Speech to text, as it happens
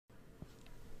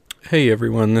Hey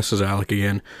everyone, this is Alec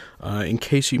again. In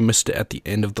case you missed it at the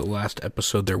end of the last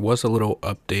episode, there was a little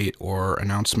update or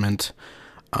announcement,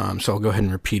 so I'll go ahead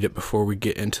and repeat it before we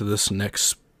get into this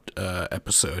next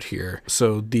episode here.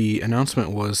 So the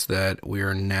announcement was that we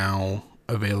are now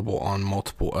available on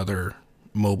multiple other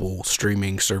mobile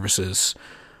streaming services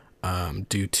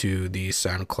due to the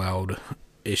SoundCloud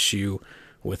issue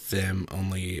with them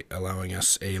only allowing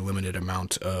us a limited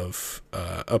amount of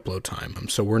upload time.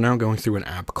 So we're now going through an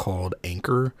app called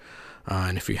Anchor,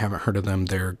 and if you haven't heard of them,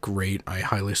 they're great. I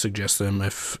highly suggest them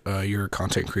if you're a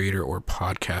content creator or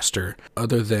podcaster.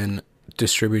 Other than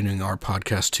distributing our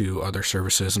podcast to other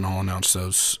services, and I'll announce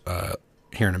those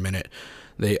here in a minute,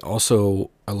 they also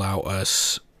allow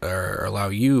us, or allow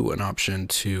you, an option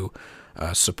to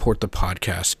support the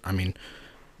podcast. I mean,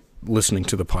 listening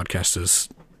to the podcast is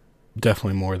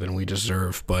definitely more than we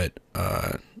deserve, but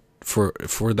for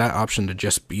that option to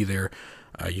just be there,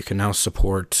 you can now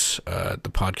support the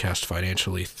podcast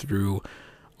financially through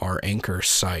our Anchor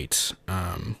site,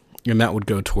 and that would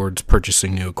go towards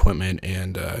purchasing new equipment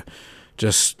and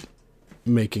just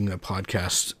making the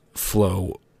podcast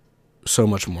flow so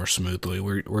much more smoothly.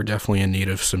 We're definitely in need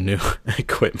of some new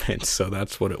equipment, so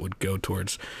that's what it would go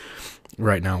towards.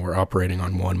 Right now we're operating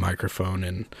on one microphone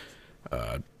and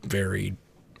very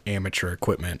amateur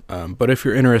equipment, but if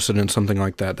you're interested in something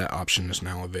like that, that option is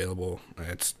now available.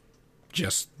 It's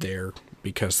just there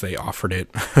because they offered it.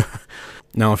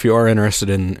 Now, if you are interested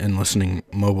in listening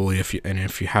mobily, if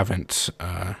you haven't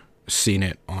seen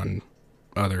it on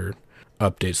other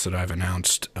updates that I've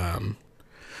announced,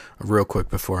 real quick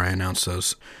before I announce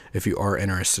those, if you are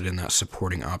interested in that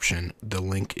supporting option, the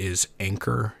link is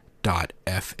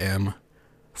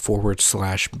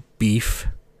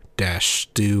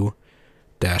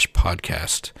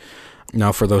anchor.fm/beef-stew-podcast.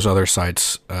 Now, for those other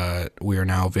sites, we are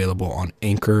now available on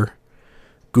Anchor,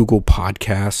 Google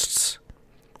Podcasts,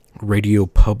 Radio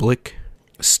Public,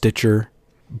 Stitcher,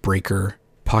 Breaker,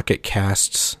 Pocket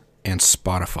Casts, and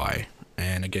Spotify.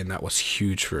 And again, that was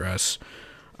huge for us.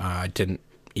 I didn't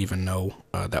even know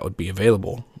that would be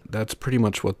available. That's pretty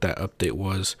much what that update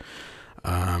was.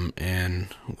 And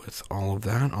with all of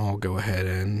that, I'll go ahead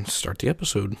and start the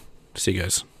episode. See you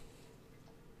guys.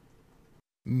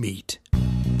 Meat,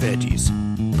 veggies,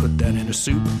 put that in a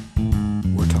soup.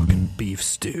 We're talking beef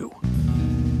stew.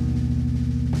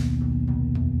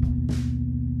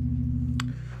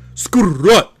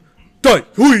 Skurrat, dai,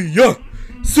 huya,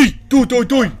 si, tu, doi,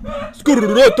 doi,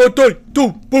 skurrat, dai, doi,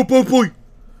 tu, boi, boi, boi.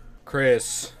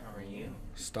 Chris, How are you?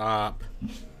 stop.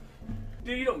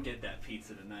 Dude, you don't get that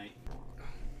pizza tonight.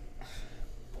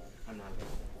 I'm not.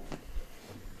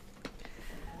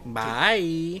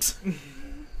 Bye.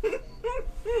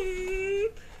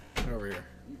 Over here.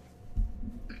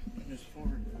 Just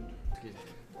forward.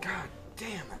 God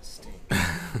damn, that stinks.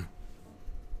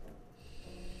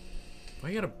 Why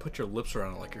you gotta put your lips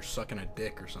around it like you're sucking a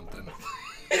dick or something?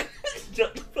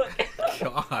 Shut the fuck up.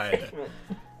 God.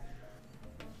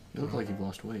 You look like you've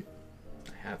lost weight.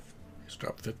 I have Just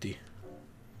dropped 50.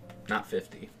 not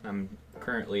 50. I'm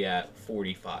currently at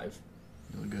 45.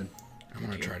 You look good. I'm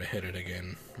gonna try to hit it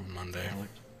again on Monday.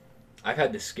 I've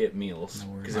had to skip meals. No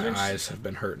worries. Because My eyes have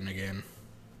been hurting again.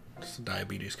 It's the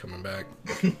diabetes coming back.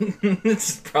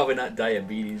 it's probably not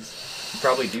diabetes. You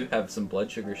probably do have some blood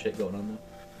sugar shit going on though.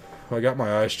 Well, I got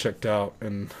my eyes checked out,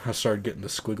 and I started getting the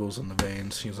squiggles in the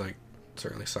veins. He was like, it's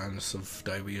early signs of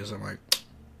diabetes. I'm like,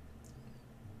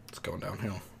 it's going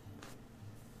downhill.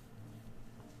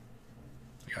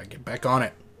 I gotta get back on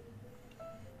it.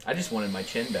 I just wanted my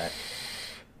chin back.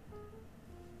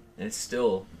 And it's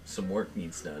still some work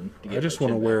needs done. To get I just my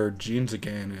want to chin back. wear jeans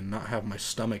again and not have my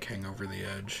stomach hang over the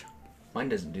edge. Mine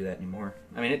doesn't do that anymore.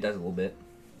 I mean, it does a little bit.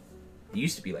 It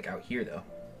used to be like out here though.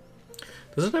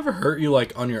 Does it ever hurt you,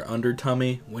 like, on your under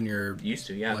tummy when your It used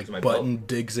to, yeah. like 'cause my button belt.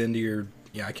 digs into your...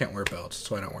 Yeah, I can't wear belts.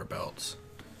 That's why I don't wear belts.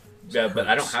 Yeah, but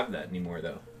I don't hurts. have that anymore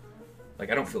though.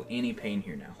 Like I don't feel any pain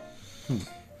here now.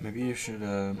 Maybe you should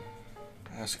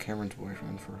ask Cameron's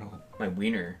boyfriend for help. My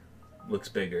wiener looks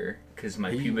bigger because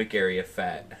my He- pubic area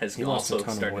fat has he lost a also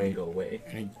ton of started to weight. go away.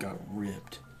 And he got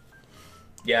ripped.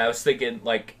 Yeah, I was thinking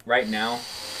like right now,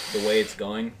 the way it's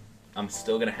going, I'm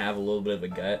still gonna have a little bit of a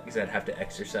gut because I'd have to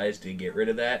exercise to get rid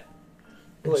of that.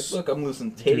 But, like, look, I'm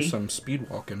losing Do titty. some speed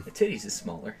walking. The titties is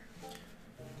smaller.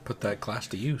 Put that class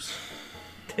to use.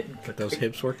 Get those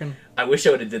hips working. I wish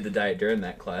I would have did the diet during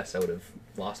that class. I would have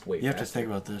lost weight. You have to faster. think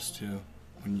about this too.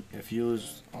 If you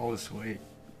lose all this weight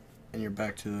and you're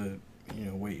back to the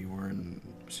weight you were in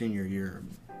senior year,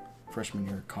 freshman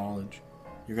year of college,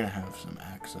 you're gonna have some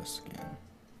access again.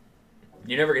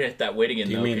 You're never gonna hit that weight again.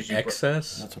 Do you though, mean 'cause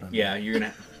excess? That's what I mean. Yeah, you're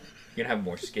gonna. You're gonna have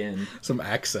more skin. Some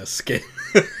access skin.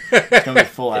 It's gonna be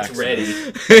full It's access. ready.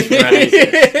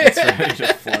 It's ready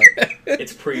to float.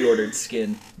 It's pre-ordered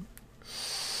skin.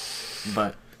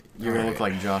 But you're gonna look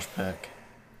like Josh Peck.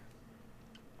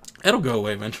 It'll go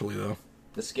away eventually, though.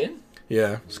 The skin?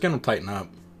 Yeah, skin will tighten up.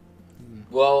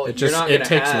 Well, It you're just not it gonna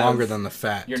takes have, longer than the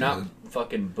fat. You're to- not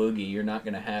fucking Boogie. You're not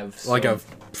gonna have like some- a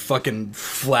fucking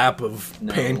flap of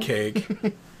No. pancake.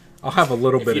 I'll have a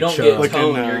little If bit you of don't get chub. Like tone,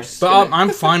 in, you're but just But gonna- I'm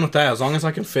fine with that as long as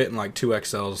I can fit in like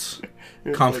 2XLs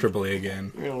You're comfortably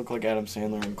again. You're gonna look like Adam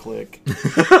Sandler in Click.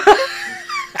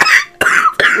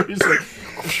 He's like,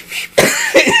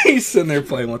 He's sitting there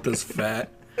playing with this fat.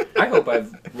 I hope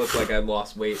I've looked like I've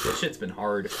lost weight. This shit's been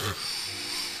hard.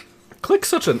 Click's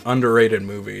such an underrated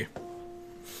movie.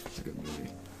 it's a good movie.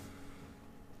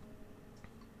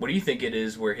 What do you think it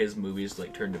is where his movies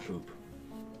like turn to poop?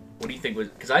 What do you think was?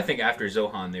 Because I think after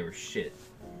Zohan they were shit.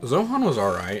 Zohan was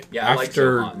alright. Yeah, I like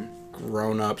After Zohan.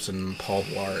 Grown Ups and Paul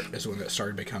Blart is when it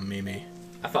started to become Mimi.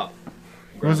 I thought.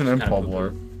 It wasn't in Kind of Paul poo-poo.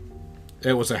 Blart.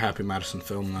 It was a Happy Madison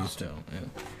film, though. Still,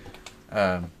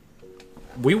 yeah.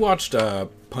 We watched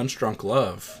Punch Drunk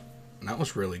Love, and that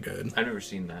was really good. I've never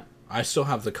seen that. I still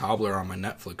have The Cobbler on my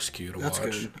Netflix queue to That's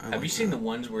watch. good. I Have like you seen that. the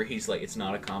ones where he's like, it's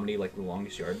not a comedy, like The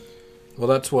Longest Yard? Well,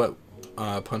 that's what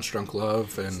Punch Drunk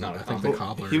Love and not a I think combo. The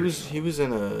Cobbler. He was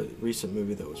in a recent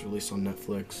movie that was released on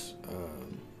Netflix.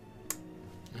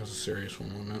 It was a serious one,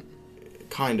 wasn't it?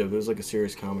 Kind of. It was like a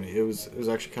serious comedy. It was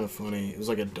actually kind of funny. It was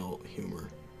like adult humor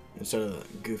instead of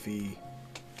that goofy.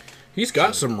 He's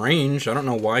got some range. I don't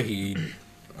know why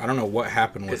I don't know what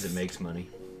happened with. Because it makes money.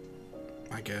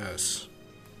 I guess.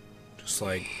 Just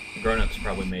like. Grown Ups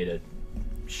probably made a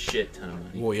shit ton of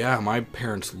money. Well, yeah, my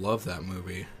parents love that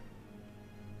movie.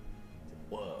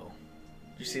 Whoa.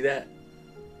 Did you see that?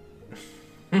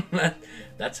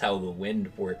 That's how the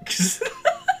wind works.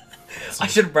 I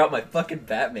should have brought my fucking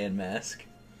Batman mask.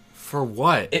 For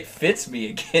what? It fits me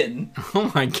again.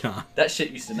 Oh my god. That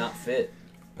shit used to not fit.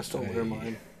 I still wear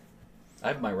mine. I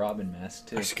have my Robin mask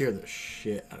too. I scare the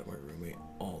shit out of my roommate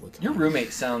all the time. Your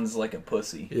roommate sounds like a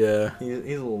pussy, Yeah.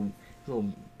 He's a little.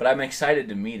 but I'm excited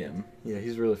to meet him Yeah,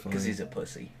 he's really funny. because he's a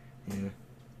pussy. Yeah.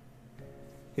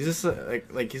 He's just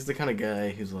like he's the kind of guy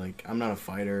who's like, I'm not a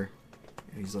fighter.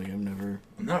 And he's like, I'm never.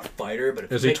 I'm not a fighter, but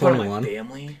if Is you he make fun of 21? my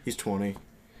family, He's 20,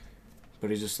 but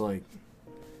he's just like,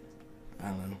 I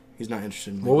don't know. He's not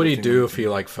interested in. What would he lifting do or if he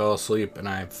anything. like fell asleep and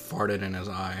I farted in his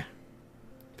eye?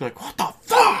 Be like, what the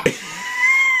fuck?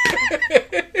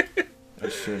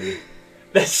 That's shitty.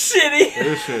 that's shitty. That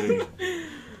is shitty.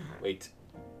 Wait,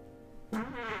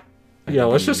 Yeah,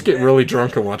 let's just get really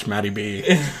drunk and watch Matty B.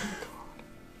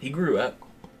 he grew up.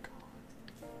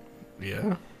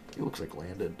 Yeah. He looks like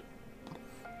Landon.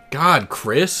 God,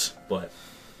 Chris. What?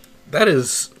 That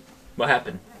is What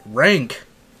happened? rank.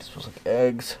 It smells like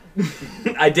eggs.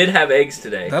 I did have eggs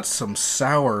today. That's some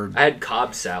sour. I had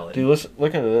Cobb salad. Dude,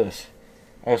 look at this.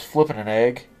 I was flipping an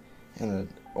egg, and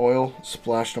the oil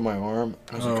splashed on my arm.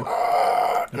 I was like,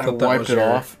 Oh, and I thought that wiped was it your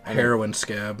off. and heroin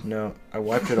scab. No, I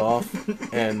wiped it off,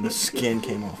 and the skin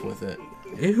came off with it.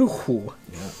 Ew.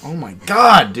 Yeah. Oh my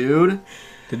god, dude!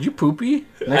 Did you poopy?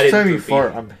 I Next didn't time you poopy.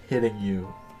 fart, I'm hitting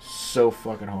you so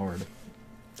fucking hard.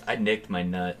 I nicked my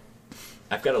nut.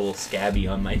 I've got a little scabby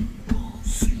on my ball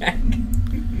sack.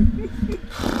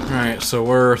 Alright, so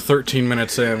we're 13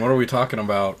 minutes in. What are we talking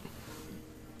about?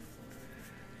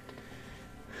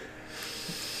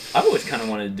 I've always kind of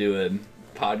wanted to do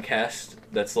a podcast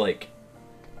that's like,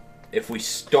 if we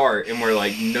start and we're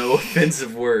like, no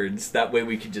offensive words, that way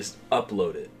we can just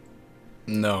upload it.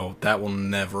 No, that will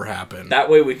never happen. That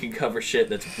way we can cover shit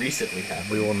that's recently happened.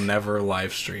 We will never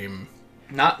live stream.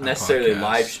 Not necessarily podcast.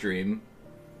 live stream.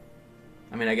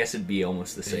 I mean, I guess it'd be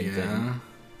almost the same Yeah. thing.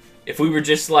 If we were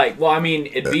just like, well, I mean,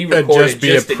 it'd be It'd recorded just be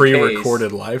just a in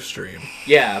pre-recorded live stream. case.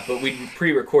 Yeah, but we'd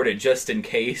pre-record it just in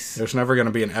case. There's never going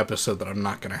to be an episode that I'm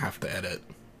not going to have to edit.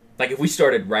 Like, if we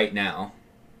started right now,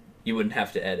 you wouldn't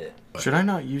have to edit. Should I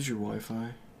not use your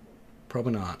Wi-Fi?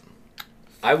 Probably not.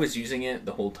 I was using it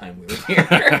the whole time we were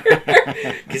here.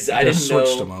 Because I didn't Just switch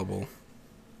to know. mobile.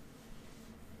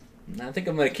 I think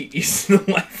I'm going to keep using the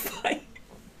Wi-Fi.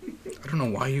 I don't know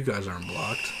why you guys aren't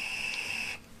blocked.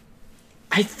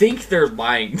 I think they're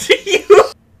lying to you.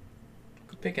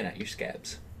 Quit picking at your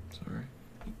scabs. Sorry.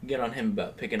 Get on him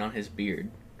about picking on his beard.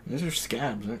 These are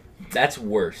scabs. That's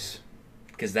worse.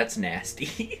 Because that's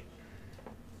nasty.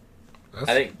 That's,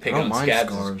 I think I picking don't on mind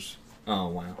scabs. scars. Oh,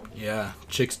 wow. Yeah,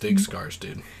 chicks dig scars,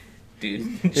 dude.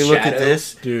 Dude. They look at Shadow.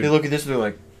 this. Dude. They look at this and they're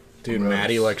like, Dude, Gross.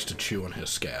 Maddie likes to chew on his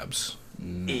scabs.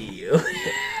 Ew.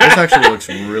 this actually looks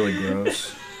really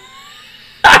gross.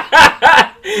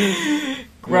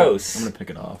 Gross. I'm gonna pick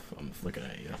it off. flick it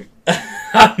at you.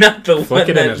 I'm not the Flick one it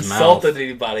in that his insulted mouth.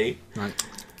 anybody.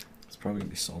 It's probably gonna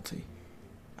be salty.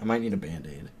 I might need a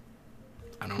Band-Aid.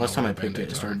 I don't Last know time I what picked it, it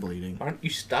Band-Aids started are. bleeding. Why don't you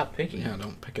stop picking? Yeah,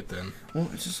 don't pick it then. Well,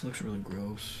 it just looks really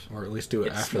gross. Or at least do it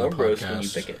It's after more the gross podcast. when you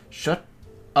pick it. Shut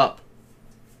up.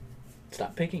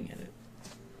 Stop picking at it.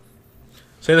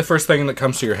 Say the first thing that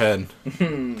comes to your head.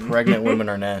 Pregnant women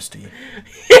are nasty.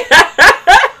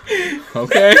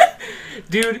 Okay.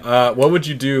 Dude, What would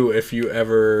you do if you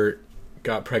ever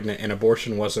got pregnant and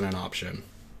abortion wasn't an option?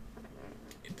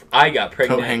 I got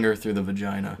pregnant. Coat hanger through the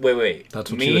vagina. Wait. That's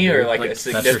what you me would do? or like a Like, that's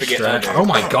That's your significant strat. other? Oh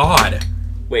my god.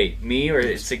 Wait, me or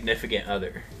a significant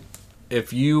other?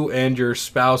 If you and your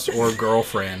spouse or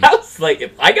girlfriend, I was like,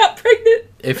 if I got pregnant,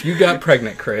 if you got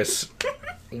pregnant, Chris,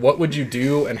 what would you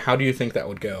do and how do you think that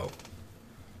would go?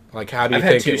 Like, how do you I've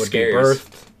had think two it would scares. be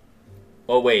birthed?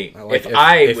 oh wait, Like,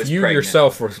 if you pregnant,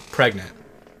 yourself were pregnant,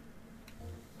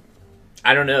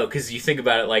 I don't know, because you think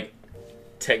about it, like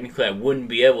technically I wouldn't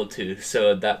be able to.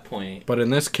 So at that point, but in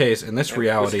this case, in this it was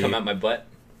reality, come out my butt,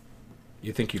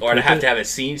 you think you or I'd poop have it? to have a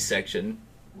C-section.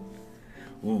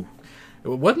 Ooh,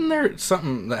 Wasn't there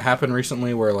something that happened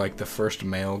recently where like the first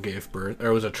male gave birth, or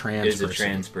it was a trans is a person?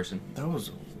 trans person. That was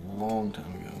a long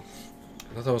time ago.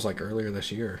 I thought that was like earlier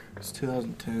this year. It's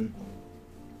 2010.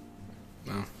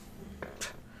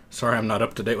 Sorry, I'm not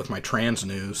up to date with my trans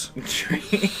news.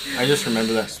 I just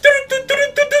remember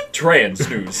that. Trans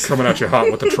news. Coming at you hot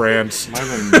with the trans. Might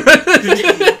have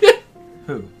been...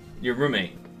 Who? Your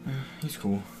roommate. He's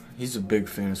cool. He's a big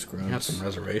fan of You had Scrubs. some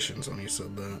reservations when you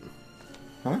said that.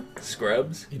 Huh?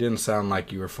 Scrubs. You didn't sound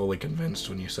like you were fully convinced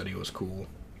when you said he was cool.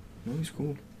 No, he's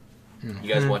cool. You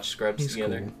guys watch Scrubs He's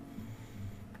together? cool.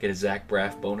 Get a Zach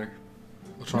Braff boner?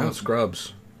 What's wrong No. with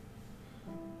Scrubs?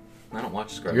 I don't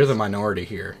watch Scrubs. You're the minority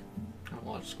here. I don't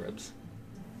watch Scrubs.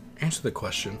 Answer the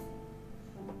question.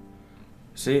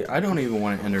 See, I don't even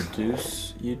want to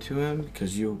introduce you to him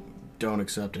because you don't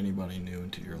accept anybody new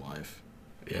into your life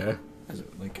Yeah? as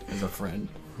a friend.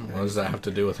 What does that have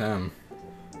to do with him?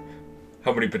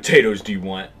 How many potatoes do you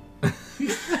want?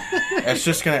 It's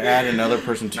just gonna add another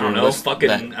person to I don't your know. list Fucking,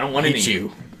 that I don't want any. hates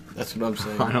you. That's what I'm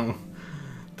saying. I don't...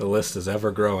 The list is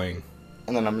ever growing.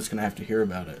 And then I'm just gonna have to hear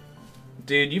about it.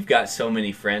 Dude, you've got so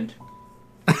many friend.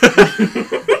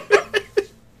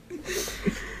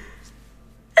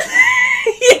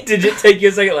 Did it take you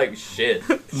a second? Like, shit.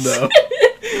 No.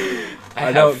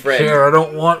 I have friend. I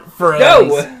don't want friends.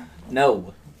 No!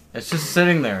 No. It's just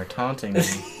sitting there taunting me.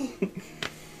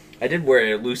 I did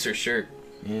wear a looser shirt.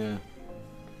 Yeah.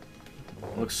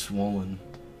 Looks swollen.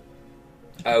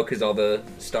 Oh, because all the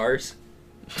stars?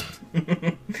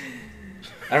 I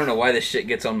don't know why this shit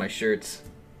gets on my shirts.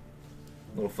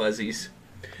 Little fuzzies.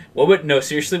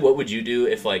 Seriously, what would you do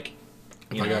if, like,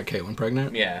 If I got Caitlin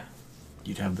pregnant, yeah.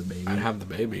 You'd have the baby. I'd have the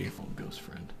baby. Oh, ghost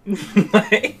friend.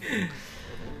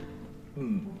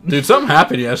 Dude, something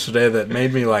happened yesterday that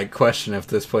made me, like, question if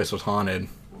this place was haunted.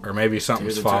 Or maybe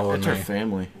something's Dude, following it's our me.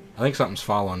 family. I think something's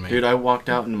following me. Dude, I walked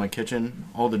out into my kitchen.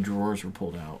 All the drawers were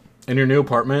pulled out. In your new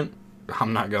apartment,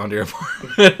 I'm not going to your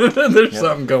apartment. There's Yep.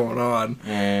 something going on.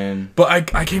 And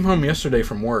But I came home yesterday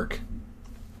from work,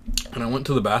 and I went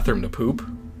to the bathroom to poop,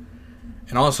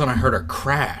 and all of a sudden I heard a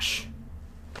crash.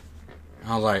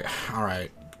 I was like, all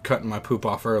right, cutting my poop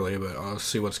off early, but I'll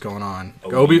see what's going on.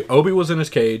 Obi was in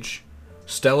his cage.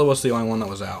 Stella was the only one that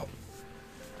was out.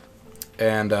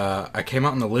 And I came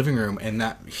out in the living room, and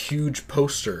that huge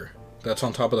poster that's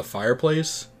on top of the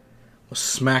fireplace was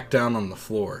smacked down on the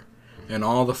floor. And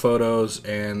all the photos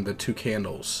and the 2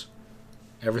 candles,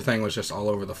 everything was just all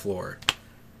over the floor.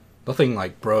 Nothing,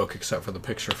 like, broke except for the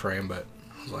picture frame, but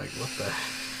I was like, what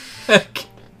the heck?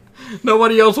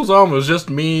 Nobody else was home. It was just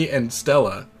me and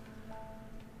Stella.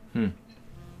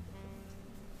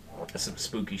 That's some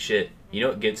spooky shit. You know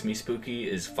what gets me spooky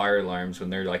is fire alarms when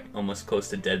they're like almost close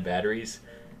to dead batteries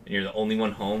and you're the only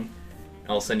one home and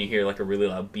all of a sudden you hear like a really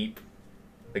loud beep.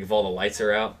 Like if all the lights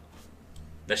are out.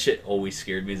 That shit always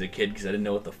scared me as a kid because I didn't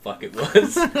know what the fuck it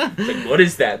was. Like, what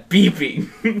is that beeping?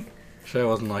 Sure, it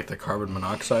wasn't like the carbon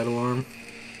monoxide alarm.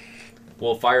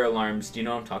 Well, fire alarms, do you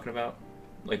know what I'm talking about?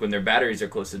 Like when their batteries are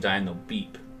close to dying, they'll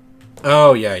beep.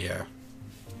 Oh, yeah.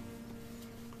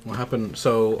 What happened?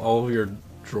 So all of your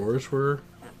drawers were...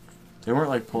 they weren't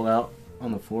like pulled out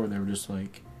on the floor. They were just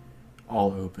like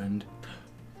all opened.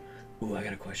 Ooh, I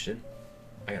got a question.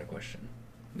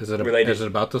 Is it Related. is it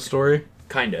about the story?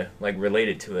 Kinda, like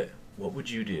related to it. What would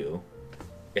you do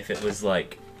if it was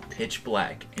like pitch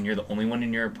black and you're the only one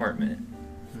in your apartment?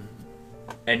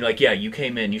 And like, yeah, you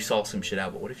came in, you saw some shit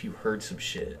out, but what if you heard some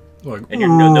shit? Like, And you're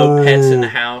no pets in the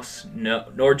house,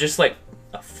 no, nor just like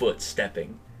a foot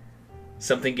stepping.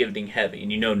 something getting heavy,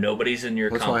 and you know nobody's in your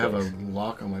That's why I complex. have a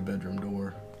lock on my bedroom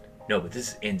door. No, but this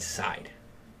is inside.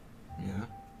 Yeah.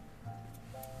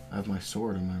 I have my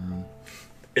sword in my room.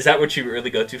 Is that what you really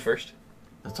go to first?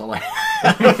 That's all I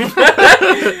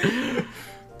have.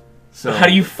 So How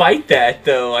do you fight that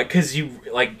though? Like, cause you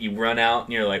run out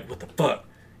and you're like, what the fuck?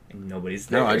 And nobody's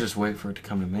there. No, I just wait for it to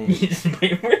come to You me. just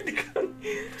wait for it to come.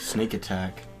 Sneak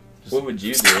attack. Just- What would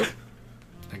you do?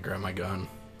 I grab my gun.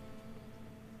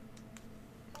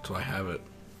 So I have it.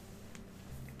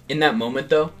 In that moment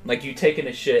though, like you taking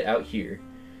a shit out here,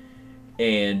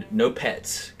 and no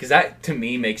pets, because that to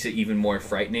me makes it even more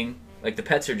frightening. Like the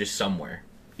pets are just somewhere,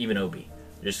 even Obi,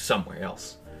 they're just somewhere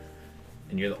else,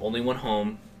 and you're the only one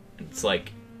home. And it's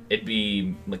like it'd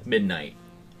be like midnight,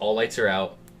 all lights are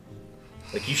out.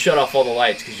 Like you shut off all the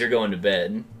lights because you're going to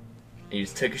bed, and you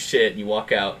just take a shit and you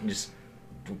walk out and just.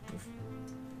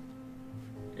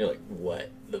 You're like, what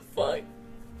the fuck?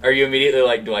 Are you immediately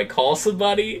like, do I call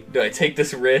somebody? Do I take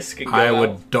this risk and go I out?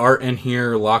 would dart in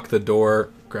here, lock the door,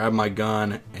 grab my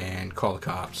gun, and call the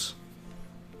cops.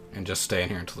 And just stay in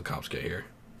here until the cops get here.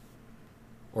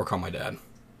 Or call my dad.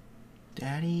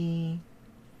 Daddy.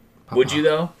 Would you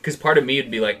though? Because part of me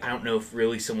would be like, I don't know if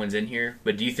really someone's in here,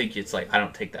 but do you think it's like I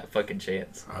don't take that fucking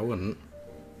chance? I wouldn't.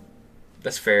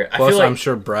 That's fair. I Plus, feel like. I'm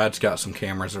sure Brad's got some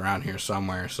cameras around here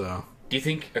somewhere, so... Do you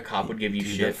think a cop would give you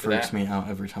Dude, shit that for freaks that? me out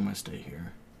every time I stay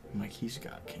here. I'm like, he's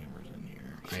got cameras in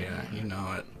here. Yeah, you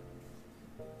know it.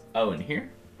 Oh, in here?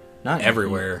 Not in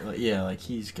Everywhere. here. Like, yeah, like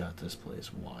he's got this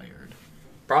place wired.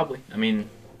 Probably. I mean,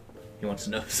 he wants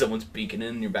to know if someone's peeking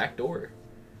in your back door.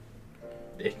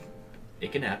 It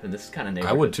can happen. This is kind of I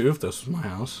neighborhood. would too if this was my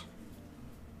house.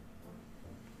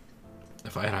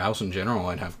 If I had a house in general,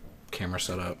 I'd have cameras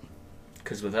set up.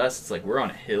 Because with us, it's like we're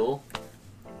on a hill,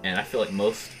 and I feel like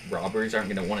most robbers aren't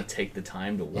going to want to take the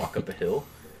time to walk up a hill.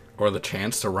 Or the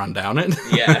chance to run down it.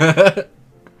 Yeah.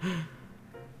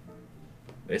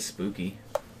 It's spooky.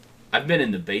 I've been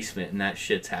in the basement and that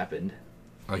shit's happened.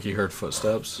 Like you heard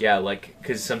footsteps? Yeah, like,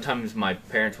 because sometimes my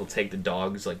parents will take the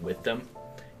dogs, like, with them,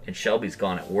 and Shelby's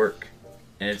gone at work,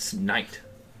 and it's night.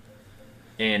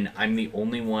 And I'm the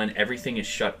only one, everything is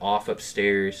shut off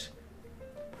upstairs,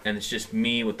 and it's just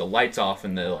me with the lights off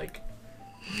and the, like,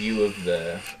 view of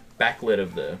the backlit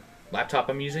of the laptop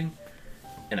I'm using,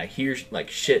 and I hear, like,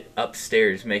 shit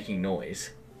upstairs making noise.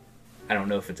 I don't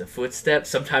know if it's a footstep,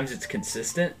 sometimes it's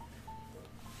consistent.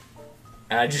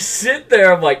 And I just sit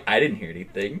there, I'm like, I didn't hear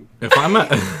anything. If I'm at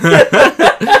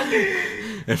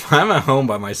if I'm at home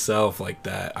by myself like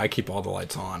that, I keep all the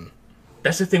lights on.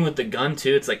 That's the thing with the gun,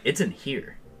 too. It's like, it's in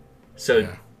here. So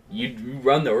Yeah. you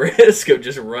run the risk of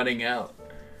just running out.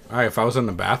 Alright, if I was in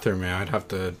the bathroom, man, I'd have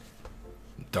to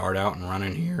dart out and run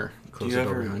in here. Do Close you the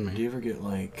door ever? behind me. Do you ever get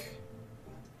like?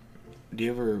 Do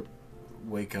you ever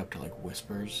wake up to like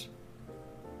whispers?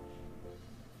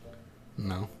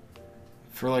 No.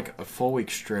 For like a full week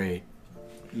straight,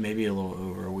 maybe a little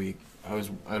over a week,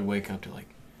 I'd wake up to like,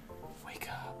 wake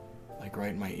up, like right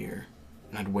in my ear,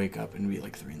 and I'd wake up and it'd be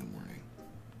like 3 in the morning.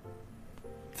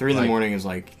 3 in the Like- morning is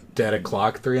like, Dead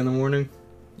o'clock, 3 in the morning?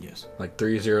 yes, Like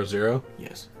 3:00?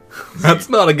 yes. That's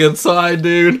not a good sign,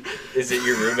 dude. Is it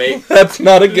your roommate? That's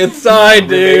not a good sign,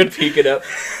 Roommate dude. peeking up.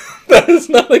 That is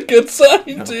not a good sign,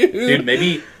 No. dude. Dude,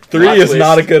 maybe 3 plot is twist,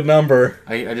 not a good number.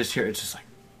 I just hear it's just like,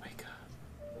 wake up.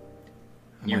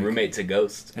 I'm Your like- roommate's a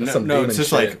ghost. And That's some no, demon it's just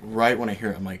shit. like right when I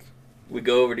hear it, I'm like, We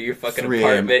go over to your fucking 3 a.m.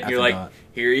 apartment, and you're like, after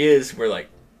here he is. We're like,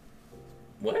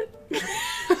 what?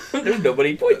 There's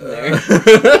nobody pointing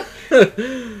there.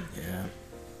 yeah.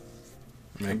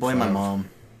 I Make blame my fun of- mom.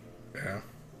 Yeah.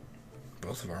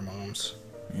 Both of our moms.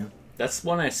 That's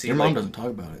one I see. Your like, mom doesn't talk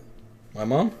about it. My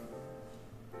mom?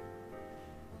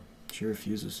 She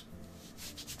refuses.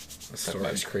 That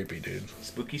story's creepy, dude.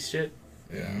 spooky shit.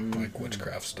 Yeah, like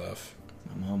witchcraft stuff.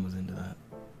 My mom was into that.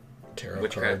 Tarot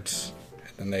Witchcraft. cards.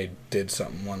 And then they did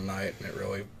something one night and it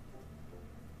really,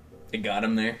 It got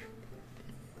him there.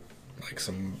 like,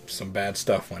 some bad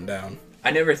stuff went down.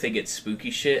 I never think it's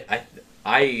spooky shit.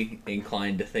 I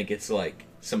inclined to think it's like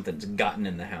something's gotten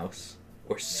in the house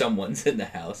or someone's in the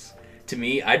house. To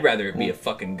me, I'd rather it be a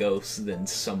fucking ghost than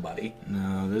somebody.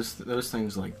 No, those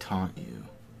things like taunt you,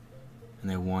 and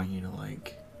they want you to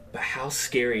like. But how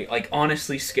scary, like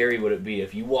honestly scary would it be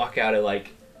if you walk out of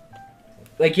like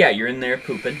yeah, you're in there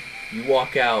pooping, you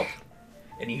walk out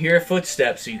and you hear a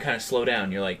footstep, so you kind of slow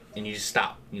down, you're like, and you just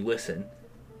stop, you listen.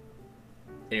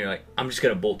 And you're like, I'm just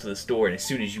gonna bolt to this door, and as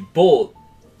soon as you bolt,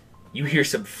 you hear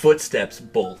some footsteps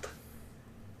bolt.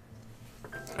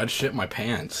 I'd shit my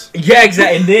pants. Yeah,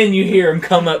 exactly. And then you hear him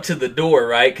come up to the door,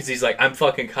 right? Because he's like, I'm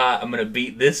fucking hot. I'm going to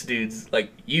beat this dude's,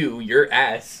 like, your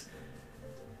ass.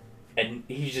 And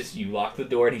you lock the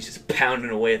door and he's just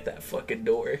pounding away at that fucking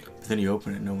door. Then you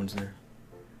open it, no one's there.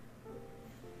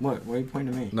 What? Why are you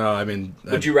pointing to me? No, I mean...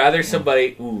 Would you rather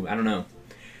somebody... Ooh, I don't know.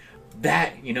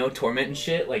 That, torment and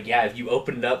shit. Like, yeah, if you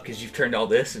open it up because you've turned all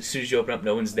this, as soon as you open up,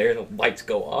 no one's there, the lights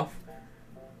go off.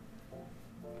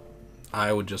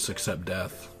 I would just accept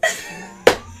death.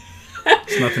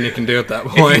 There's nothing you can do at that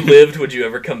If point. you lived, would you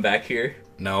ever come back here?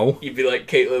 No. You'd be like,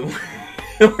 Caitlin,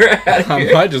 we're out of I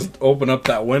here. might just open up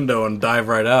that window and dive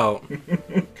right out.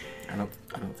 I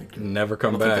don't think Never I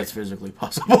come don't think back. that's physically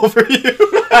possible for you.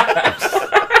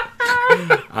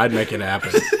 I'd make it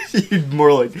happen. You'd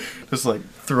more like just like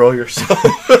throw yourself.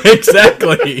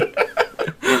 Exactly.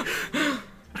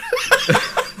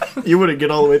 You wouldn't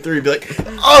get all the way through. You'd be like,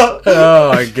 oh.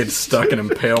 Oh, I'd get stuck and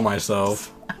impale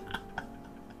myself.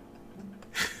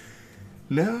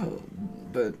 No,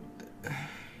 but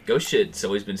Ghost shit's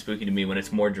always been spooky to me when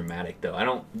it's more dramatic,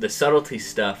 though. The subtlety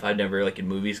stuff, I never, like, in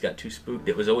movies got too spooked.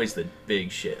 It was always the big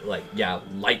shit. Like, yeah,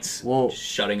 lights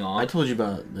shutting off. I told you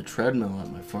about the treadmill at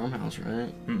my farmhouse,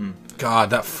 right? Mm-mm. God,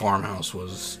 that farmhouse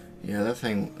was Yeah, that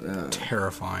thing.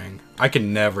 terrifying. I could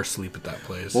never sleep at that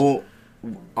place. Well,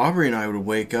 Aubrey and I would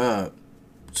wake up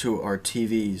to our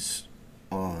TVs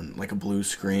on like a blue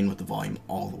screen with the volume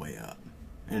all the way up,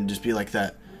 and it'd just be like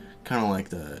that, kind of like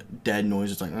the dead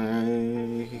noise. It's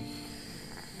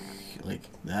like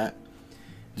that,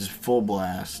 just full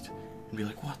blast, and be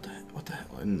like, what the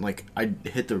hell? And like I'd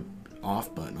hit the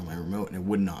off button on my remote, and it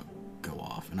would not go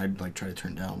off, and I'd like try to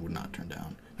turn down, would not turn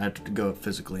down. I had to go up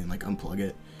physically and like unplug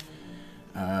it.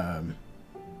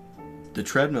 The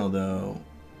treadmill though.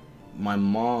 My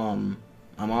mom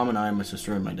and I, my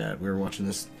sister and my dad, we were watching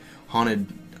this haunted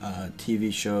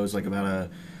TV shows, like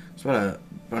it's about a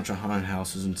bunch of haunted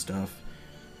houses and stuff.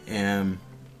 And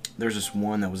there's this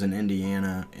one that was in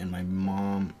Indiana, and my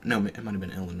mom, no, it might have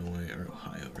been Illinois or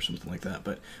Ohio or something like that.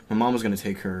 But my mom was going to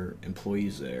take her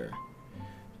employees there,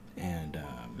 and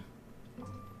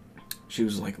she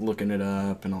was like looking it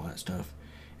up and all that stuff.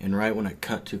 And right when it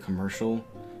cut to commercial,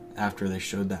 after they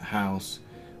showed that house,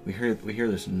 we hear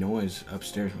this noise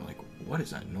upstairs. We're like, what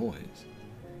is that noise?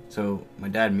 So my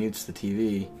dad mutes the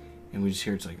TV, and we just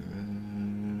hear it's like,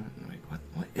 like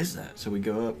what is that? So we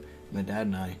go up, my dad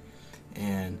and I,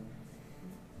 and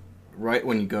right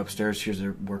when you go upstairs, here's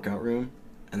their workout room,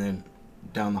 and then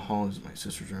down the hall is my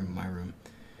sister's room and my room.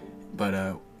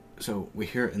 But so we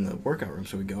hear it in the workout room,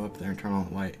 so we go up there and turn on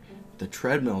the light. The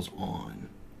treadmill's on,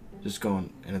 just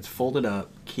going, and it's folded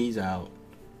up, keys out,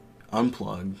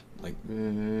 unplugged, like,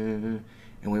 and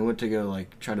we went to go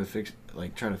like try to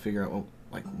figure out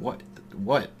what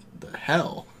the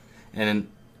hell, and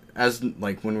as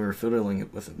like when we were fiddling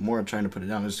it with it more, trying to put it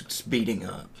down, it was speeding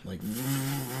up, like,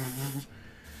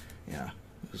 yeah,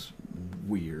 it was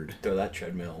weird. Throw that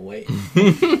treadmill away.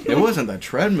 It wasn't that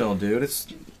treadmill, dude. It's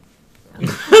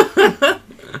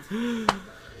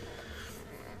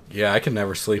Yeah, I could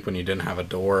never sleep when you didn't have a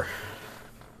door.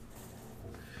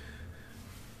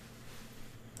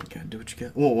 you gotta do what you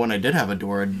got. Well, when I did have a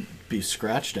door, I'd be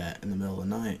scratched at in the middle of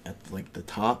the night at like the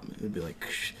top. It'd be like.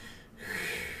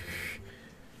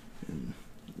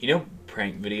 You know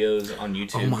prank videos on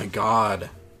YouTube? Oh my god.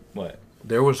 What?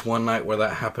 There was one night where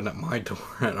that happened at my door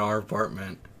at our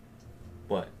apartment.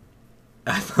 What?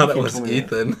 I thought it You was told me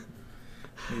that.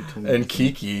 Ethan and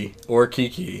Kiki or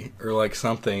like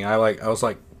something. I was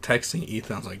like texting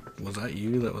Ethan. I was like, "Was that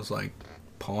you that was like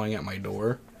pawing at my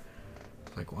door?"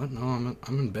 Like, what? No, I'm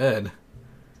in bed.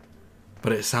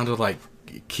 But it sounded like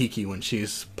Kiki when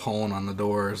she's pawing on the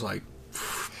door. Is like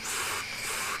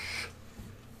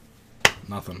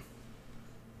nothing.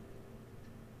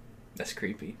 That's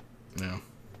creepy. Yeah,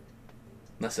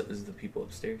 Unless it was the people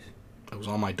upstairs. it was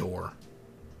on my door.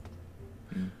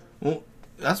 Well,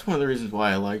 that's one of the reasons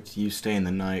why I liked you staying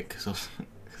the night, because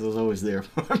I was always there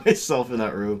by myself in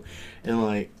that room, and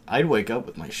like I'd wake up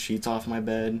with my sheets off my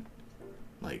bed,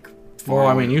 like. Well,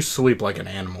 I mean, you sleep like an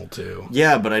animal too.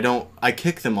 Yeah, but I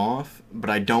kick them off, but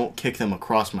I don't kick them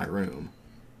across my room.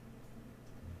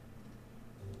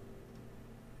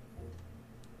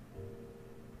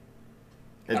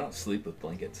 I don't sleep with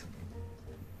blankets.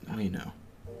 How do you know?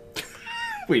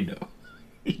 We know.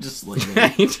 You just lay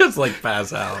there. You just like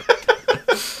pass out.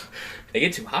 They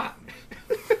get too hot.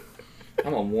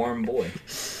 I'm a warm boy.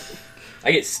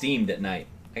 I get steamed at night.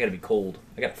 I gotta be cold.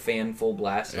 I got a fan full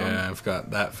blast on. Yeah, I've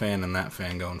got that fan and that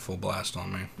fan going full blast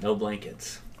on me. No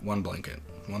blankets. One blanket.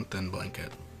 One thin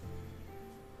blanket.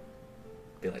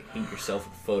 Be like, heat yourself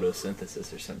with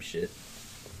photosynthesis or some shit.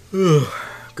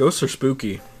 Ghosts are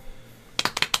spooky.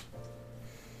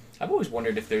 I've always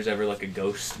wondered if there's ever like a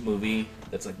ghost movie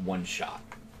that's like one shot.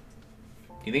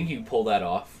 You think you can pull that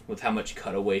off with how much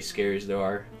cutaway scares there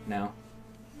are now?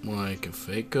 Like a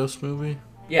fake ghost movie?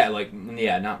 Yeah,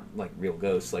 not like real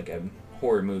ghosts, like a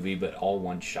horror movie, but all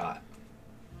one shot.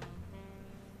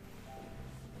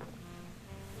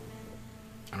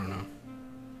 I don't know.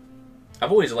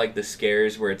 I've always liked the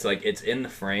scares where it's like it's in the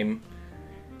frame,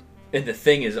 and the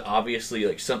thing is obviously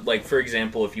like for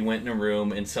example, if you went in a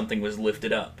room and something was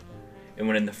lifted up, and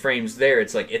when in the frame's there,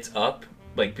 it's like it's up,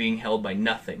 like being held by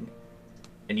nothing,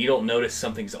 and you don't notice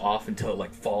something's off until it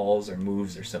like falls or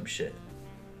moves or some shit.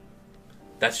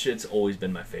 That shit's always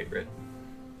been my favorite.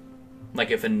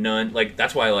 Like if a nun, like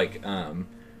that's why I like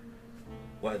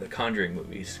the Conjuring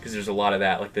movies, because there's a lot of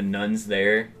that. Like the nun's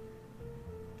there,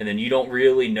 and then you don't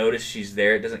really notice she's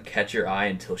there. It doesn't catch your eye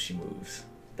until she moves.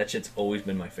 That shit's always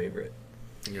been my favorite.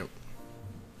 Yep.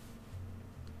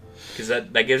 Because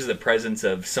that gives the presence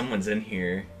of someone's in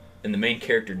here, and the main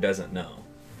character doesn't know.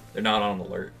 They're not on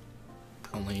alert.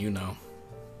 Only you know.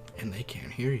 And they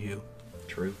can't hear you.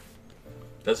 True.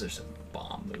 Those are some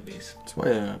bomb movies. That's why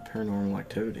Paranormal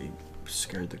Activity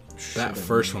scared the shit out That of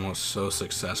first me. one was so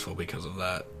successful because of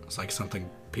that. It's like something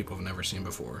people have never seen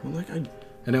before. Well, like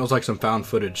And it was like some found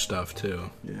footage stuff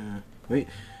too. yeah,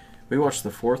 we watched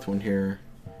the fourth one here,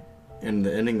 and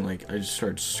the ending, like I just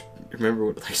started. Remember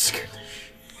what like scared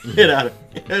the shit out of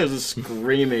me? I was just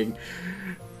screaming.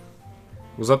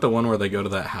 Was that the one where they go to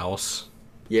that house?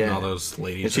 Yeah, And all those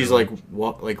ladies. and she's are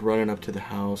like running up to the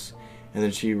house, and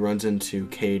then she runs into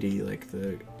Katie, like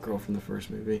the girl from the first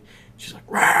movie. She's like,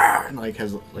 "Rawr!" and like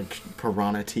has like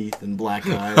piranha teeth and black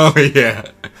eyes. Oh yeah.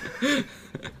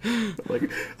 Like I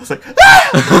was like,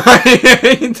 ah! He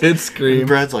did And scream.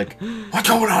 Brad's like, "What's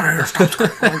going on here? Stop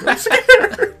screaming! I'm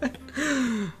scared."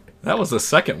 That was the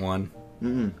second one.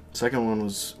 Second one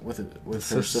was with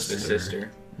her sister. The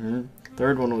sister.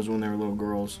 Third one was when they were little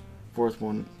girls. Fourth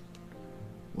one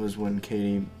was when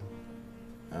Katie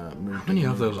moved. How many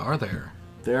of those are there?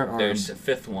 There are. There's a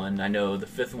fifth one. I know the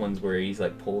fifth one's where he's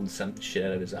like pulled some shit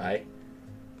out of his eye.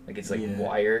 Like it's like Yeah.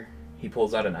 wire. He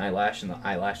pulls out an eyelash, and the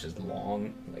eyelash is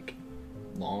long. Because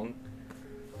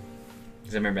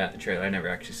I remember that in the trailer. I never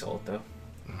actually saw it though.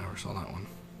 I never saw that one.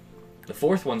 The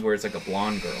fourth one's where it's like a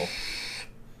blonde girl.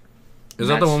 Is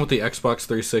that the That's- one with the Xbox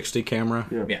 360 camera?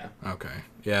 Yeah. Yeah. Okay.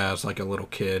 Yeah, it's like a little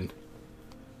kid.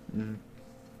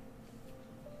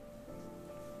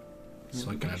 It's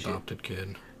like an Shit. adopted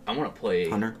kid. I want to play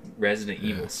Hunter? Resident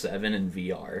Yeah. Evil 7 in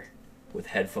VR with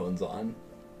headphones on.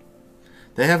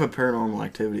 They have a Paranormal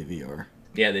Activity VR.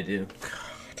 Yeah, they do.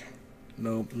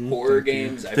 Nope. Horror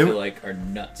games, I There feel were- like, are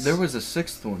nuts. There was a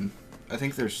sixth one. I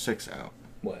think there's 6 out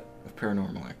What? of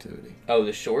Paranormal Activity. Oh,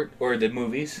 the short? Or the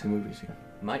movies? The movies here.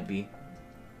 Might be.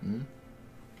 Mhm.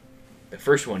 The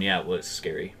first one, yeah, was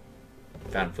scary.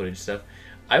 Found footage stuff.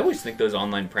 I always think those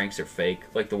online pranks are fake.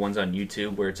 Like the ones on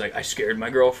YouTube where it's like, I scared my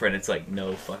girlfriend. It's like,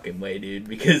 no fucking way, dude.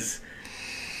 Because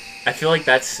I feel like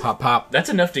that's Pop.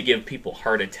 enough to give people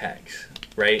heart attacks,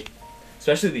 right?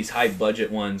 Especially these high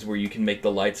budget ones where you can make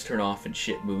the lights turn off and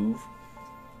shit move.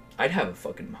 I'd have a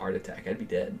fucking heart attack. I'd be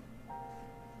dead.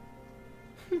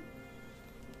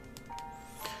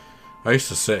 I used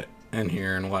to sit in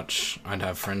here and watch. I'd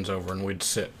have friends over and we'd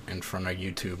sit in front of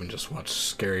YouTube and just watch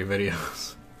scary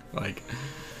videos. Like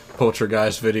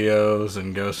poltergeist videos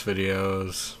and ghost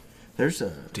videos, There's a.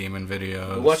 demon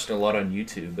videos. We watched a lot on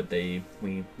YouTube, but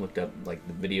we looked up like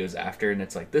the videos after, and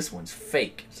it's like, this one's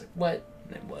fake. It's like, what?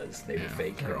 And it was. They were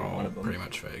fake. They're Every all one of them. pretty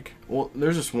much fake. Well,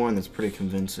 there's this one that's pretty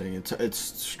convincing. It's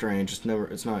strange. It's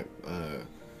not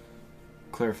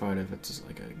clarified if it's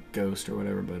like a ghost or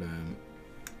whatever. But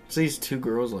it's these 2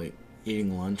 girls like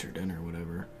eating lunch or dinner or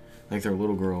whatever. Like they're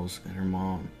little girls and her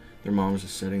mom. Their mom's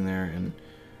just sitting there and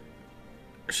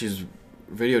she's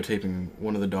videotaping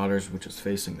one of the daughters, which is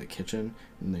facing the kitchen,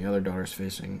 and the other daughter's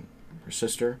facing her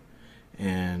sister.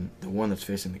 And the one that's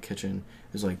facing the kitchen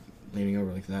is like leaning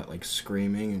over like that, like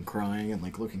screaming and crying and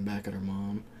like looking back at her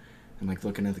mom, and like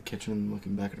looking at the kitchen and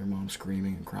looking back at her mom,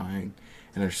 screaming and crying.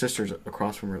 And her sister's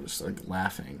across from her, just like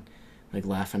laughing at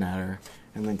her,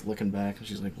 and like looking back, and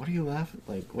she's like, "What are you laughing?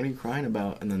 Like, what are you crying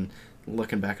about?" And then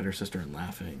looking back at her sister and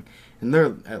laughing. And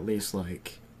they're at least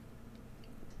like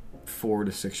 4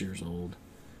 to 6 years old.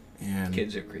 And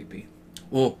Kids are creepy.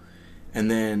 well, and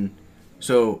then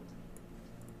so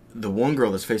the one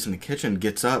girl that's facing the kitchen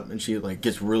gets up and she like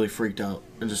gets really freaked out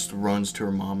and just runs to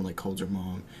her mom and like holds her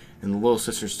mom. And the little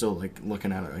sister's still like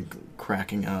looking at her, like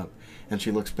cracking up. And she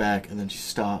looks back and then she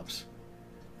stops.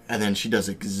 And then she does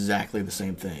exactly the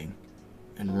same thing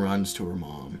and runs to her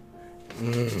mom.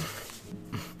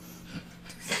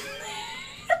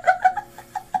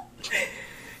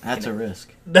 That's a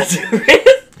risk. That's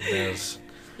It is.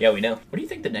 Yeah, we know. What do you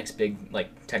think the next big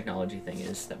like technology thing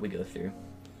is that we go through?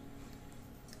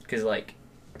 Because like,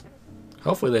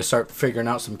 Hopefully they start figuring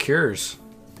out some cures.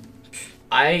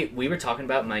 we were talking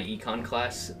about in my econ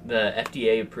class. The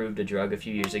FDA approved a drug a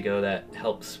few years ago that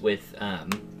helps with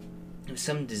it was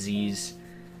some disease.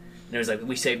 And it was like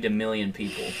we saved 1 million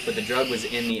people, but the drug was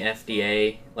in the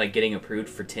FDA like getting approved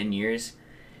for 10 years.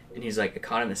 And he's like,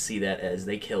 economists see that as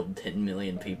they killed 10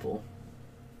 million people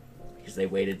because they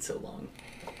waited so long.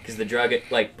 Because the drug,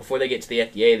 like, before they get to the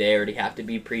FDA, they already have to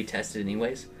be pre-tested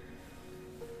anyways.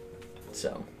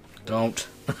 So. Don't.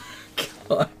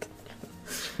 God.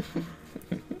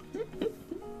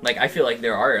 Like, I feel like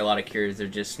there are a lot of cures, they're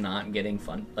just not getting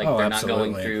fun. Like, Oh, they're not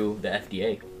absolutely. going through the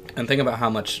FDA. And think about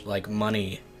how much, like,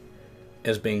 money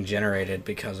is being generated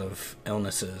because of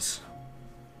illnesses.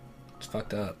 It's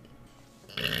fucked up.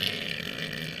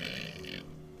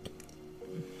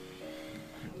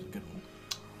 That was a good one.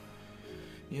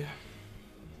 Yeah.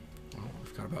 Well,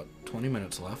 we've got about 20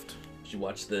 minutes left. Did you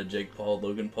watch the Jake Paul,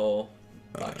 Logan Paul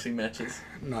boxing matches?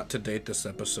 Not to date this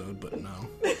episode, but no.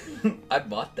 I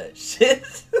bought that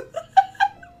shit.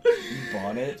 You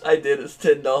bought it? I did. It's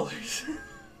 $10.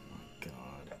 God.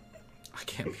 I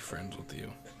can't be friends with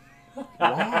you.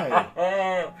 Why?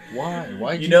 Why?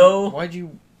 Why'd You know- Why'd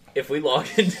you? If we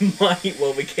logged into my...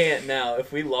 Well, we can't now.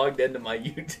 If we logged into my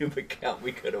YouTube account,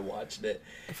 we could have watched it.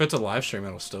 If it's a live stream,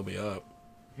 it'll still be up.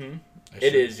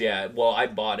 It is, yeah. Well, I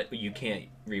bought it, but you can't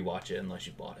rewatch it unless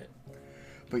you bought it.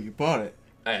 But you bought it.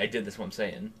 I did, that's what I'm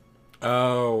saying.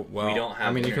 Oh, well. We don't have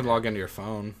I mean, you internet. can log into your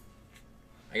phone.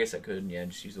 I guess I could, yeah,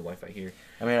 just use the Wi-Fi here.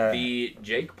 I mean, The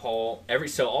Jake Paul...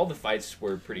 So all the fights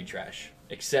were pretty trash,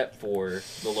 except for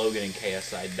the Logan and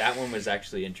KSI. That one was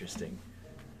actually interesting.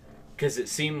 Because it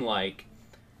seemed like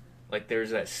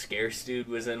there's that Scarce dude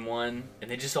was in one,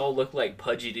 and they just all looked like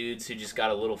pudgy dudes who just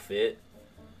got a little fit,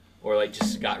 or like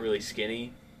just got really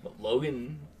skinny. But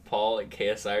Logan Paul and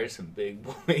KSI are some big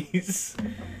boys.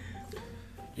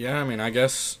 Yeah, I mean, I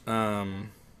guess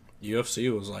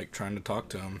UFC was, like, trying to talk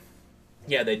to him.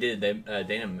 Yeah, they did.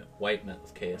 Dana White met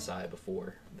with KSI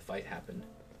before the fight happened.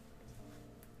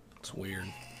 It's weird.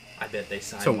 I bet they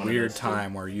signed It's a one of weird those two.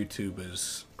 time where YouTube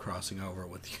is crossing over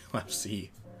with UFC.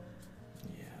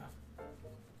 yeah.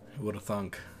 Who would have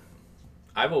thunk?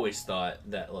 I've always thought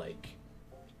that, like...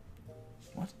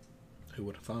 Who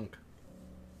would have thunk?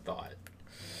 Thought.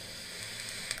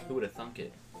 Who would have thunk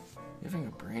it? You having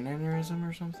a brain aneurysm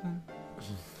or something?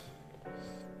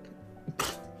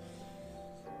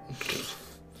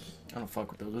 I don't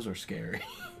fuck with those. Those are scary.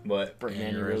 What? Brain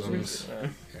Aneurysms. aneurysms.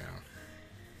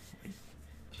 Yeah.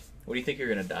 What do you think you're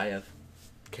gonna die of?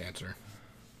 Cancer.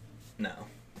 No.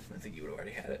 I think you would have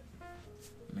already had it.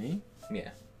 Me? Yeah.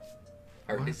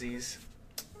 Heart What? disease.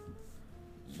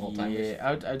 Alzheimer's. Yeah,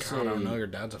 I'd say. God, I don't know. Your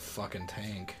dad's a fucking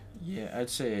tank. Yeah, I'd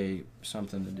say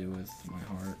something to do with my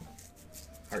heart.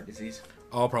 Heart disease.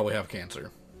 I'll probably have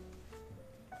cancer.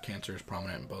 Cancer is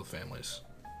prominent in both families.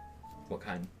 What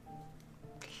kind?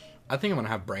 I think I'm gonna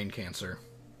have brain cancer,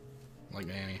 like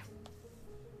Annie.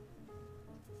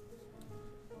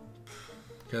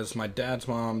 Because my dad's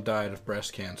mom died of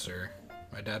breast cancer.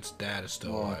 My dad's dad is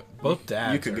still Well, alive. Both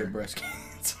dads. You could are- get breast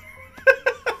cancer.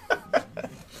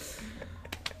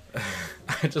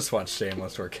 I just watched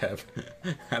Shameless where Kev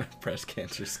had a breast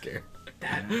cancer scare.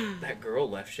 That girl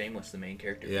left Shameless, the main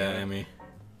character. Yeah, behind. Amy.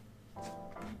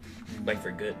 Like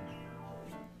for good.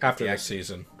 After Yeah. this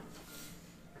season.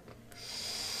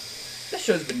 That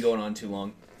show's been going on too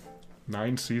long.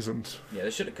 9 seasons. Yeah,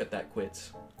 they should have cut that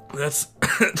quits. That's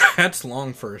that's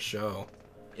long for a show.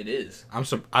 It is.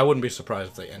 I wouldn't be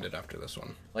surprised if they ended after this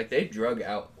one. Like they drug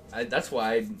out. That's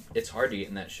why it's hard to get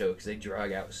in that show because they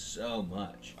drag out so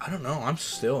much. I don't know. I'm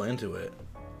still into it.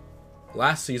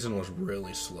 Last season was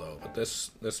really slow, but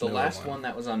this The newer last one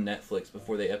that was on Netflix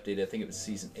before they updated, I think it was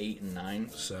season 8 and 9.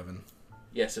 7.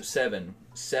 Yeah, so 7.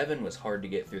 7 was hard to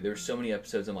get through. There were so many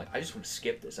episodes. I'm like, I just want to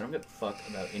skip this. I don't give a fuck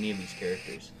about any of these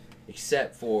characters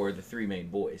except for the 3 main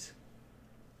boys.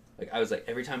 Like I was like,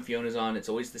 every time Fiona's on, it's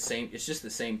always the same. It's just the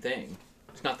same thing.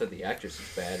 It's not that the actress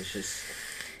is bad. It's just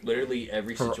literally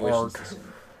every Her situation. arc. The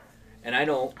same. And I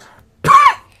don't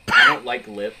like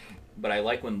Lip, but I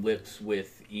like when Lip's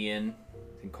with Ian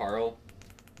and Carl.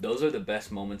 Those are the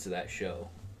best moments of that show,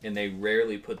 and they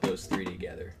rarely put those 3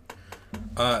 together.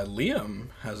 Liam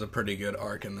has a pretty good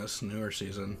arc in this newer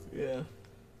season. Yeah.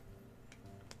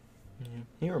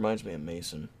 He reminds me of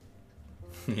Mason.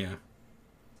 Yeah.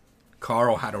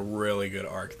 Carl had a really good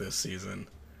arc this season.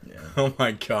 Yeah. Oh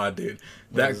my god, dude.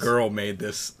 That girl made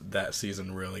that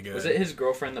season really good. Was it his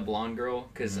girlfriend, the blonde girl?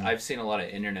 Because Mm-hmm. I've seen a lot of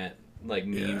internet like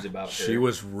memes about her. She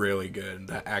was really good.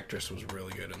 That actress was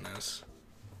really good in this.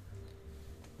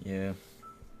 Yeah.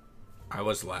 I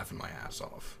was laughing my ass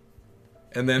off.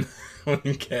 And then when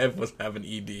Kev was having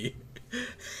ED.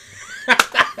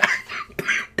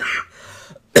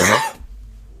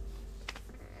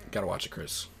 Gotta watch it,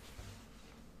 Chris.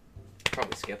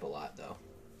 Probably skip a lot though.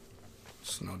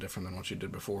 It's no different than what you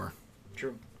did before.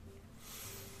 True.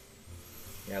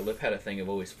 Yeah, Lip had a thing of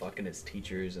always fucking his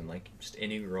teachers and like just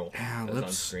any girl Yeah, that was on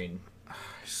Lip's screen.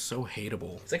 so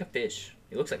hateable. It's like a fish.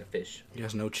 He looks like a fish. He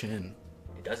has no chin.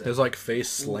 It doesn't. His like face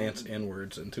slants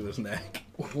inwards into his neck.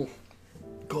 Guys.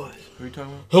 What are you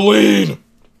talking about? Helene!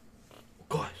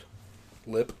 Guys.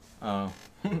 Lip. Oh.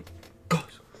 Guys.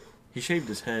 He shaved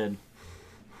his head.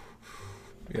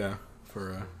 Yeah,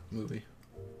 for a movie.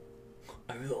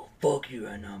 I will fuck you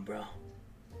right now, bro.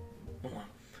 I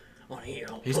want to hear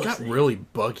all He's got really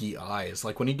buggy eyes.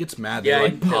 Like when he gets mad, Yeah, they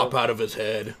like I know. pop out of his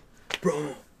head.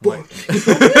 bro. Like,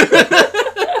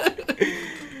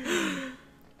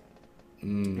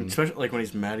 Especially like when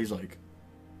he's mad, he's like,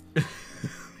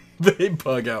 they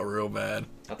bug out real bad.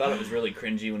 I thought it was really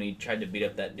cringy when he tried to beat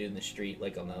up that dude in the street,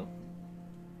 like on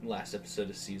the last episode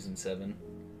of season 7.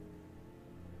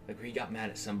 Like where he got mad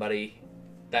at somebody,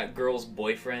 that girl's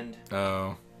boyfriend,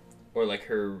 Oh. or like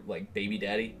her like baby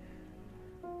daddy.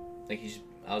 Like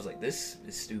I was like, this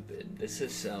is stupid. This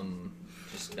is some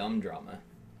just dumb drama.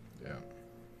 Yeah.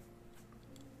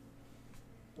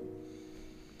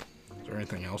 Is there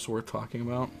anything else worth talking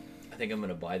about? I think I'm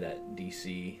gonna buy that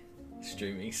DC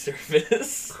streaming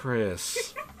service.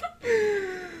 Chris.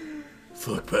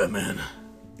 Fuck Batman.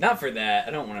 Not for that.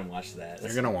 I don't want to watch that.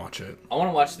 You're gonna watch it. I want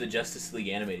to watch the Justice League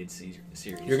animated series.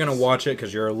 You're gonna watch it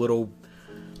because you're a little.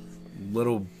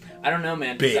 I don't know,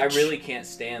 man, because I Bitch. really can't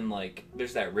stand, like,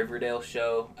 there's that Riverdale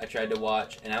show I tried to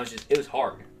watch, and it was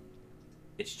hard.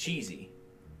 It's cheesy.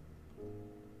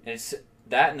 And it's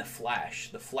that and The Flash.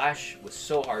 The Flash was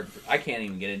so hard. I can't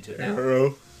even get into it now.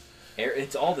 Arrow.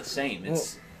 It's all the same.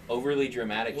 It's overly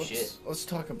dramatic shit. let's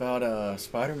talk about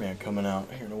Spider-Man coming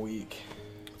out here in a week.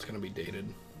 It's gonna be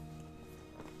dated.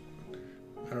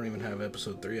 I don't even have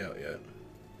episode 3 out yet.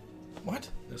 What?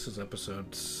 This is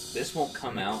episode. This won't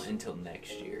come out until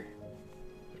next year.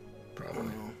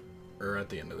 Probably. Or at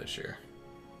the end of this year.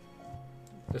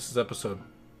 This is episode.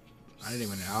 I didn't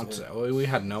even announce it. We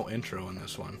had no intro in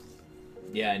this one.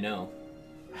 Yeah, I know.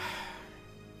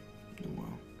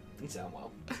 Well. Didn't sound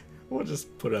well. We'll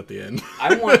just put it at the end.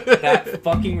 I want that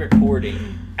fucking recording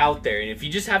out there, and if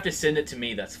you just have to send it to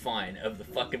me, that's fine. Of the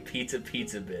fucking pizza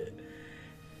bit,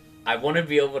 I want to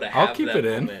be able to have I'll keep that it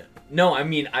in. moment. No, I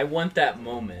mean I want that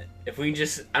moment. If we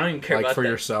just, I don't even care Like about for that.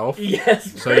 yourself?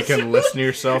 Yes. So you can listen to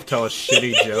yourself tell a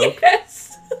shitty joke?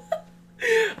 Yes.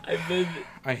 I've been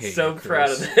I hate so you, proud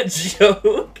of Chris. that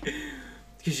joke.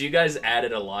 Because you guys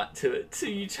added a lot to it, so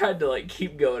you tried to like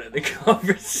keep going in the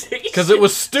conversation. Because it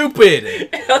was stupid.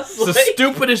 I was It's the like,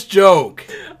 stupidest joke.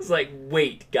 I was like,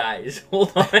 wait, guys,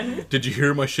 hold on. Did you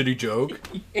hear my shitty joke?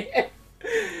 Yeah.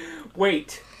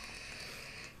 Wait.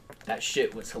 That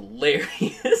shit was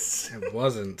hilarious. It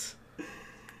wasn't.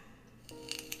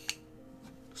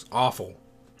 It's awful.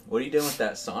 What are you doing with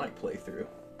that Sonic playthrough?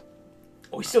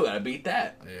 Oh, we still gotta beat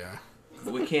that. Yeah.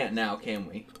 But we can't now, can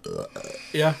we?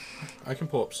 Yeah. I can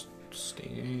pull up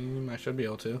Steam. I should be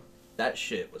able to. That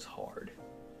shit was hard.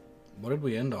 What did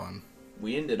we end on?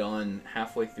 We ended on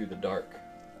halfway through the dark.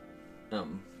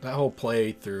 That whole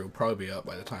playthrough will probably be up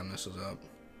by the time this is up.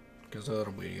 Because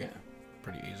that'll be Yeah.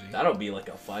 pretty easy. That'll be like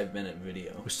a 5-minute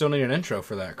video. We still need an intro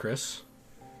for that, Chris.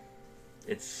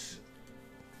 It's...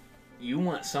 You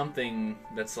want something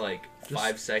that's like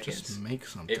 5 seconds. Just make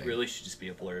something. It really should just be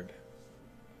a blurb.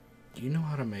 Do you know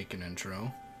how to make an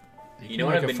intro? You can know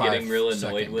what make I've a been getting real 5-second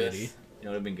annoyed with? ditty. You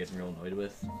know what I've been getting real annoyed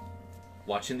with?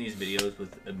 Watching these videos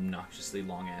with obnoxiously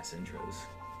long ass intros.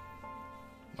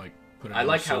 Like, put it I in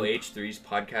like the how soup. H3's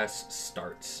podcast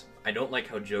starts. I don't like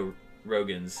how Joe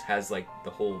Rogan's has like the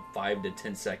whole 5 to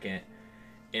 10 second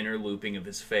interlooping of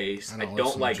his face. I I don't don't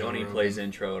listen to like Joe Oni Rogan. Plays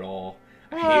intro at all.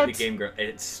 I What? hate the game.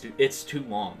 It's too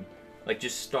long. Like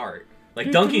just start.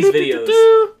 Like Donkey's videos.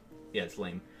 Yeah, it's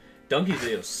lame. Donkey's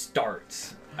video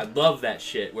starts. I love that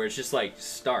shit where it's just like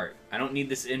start. I don't need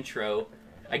this intro.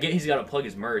 I get he's got to plug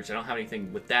his merch. I don't have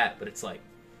anything with that, but it's like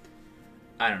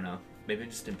I don't know. Maybe I'm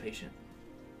just impatient.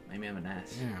 Maybe I'm an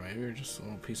ass. Yeah, maybe you're just a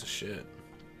little piece of shit.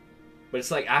 But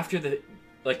it's like after the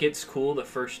like it's cool the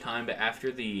first time, but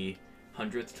after the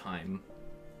 100th time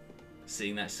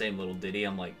seeing that same little ditty,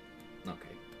 I'm like, okay.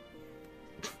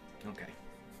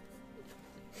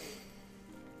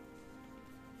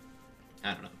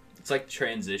 I don't know. It's like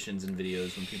transitions in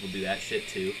videos when people do that shit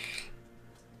too.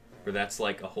 Where that's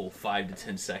like a whole 5 to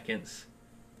 10 seconds.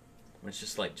 When it's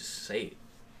just like, just say it.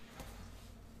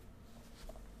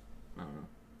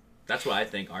 That's what I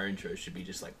think our intro should be,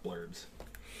 just like blurbs.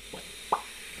 Like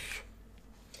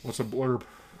What's a blurb?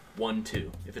 1,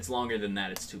 2. If it's longer than that,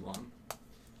 it's too long.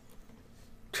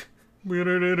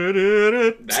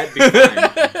 That'd be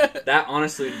fine. That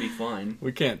honestly would be fine.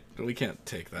 We can't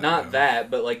take that. Not down.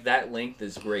 that, but like that length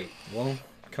is great. Well,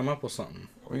 come up with something.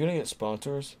 Are we gonna get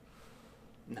sponsors?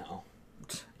 No.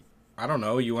 I don't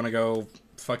know. You want to go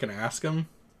fucking ask him?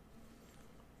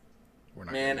 We're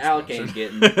not Man, gonna Alec get ain't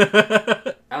sponsored.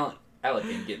 getting Alec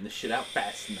ain't getting the shit out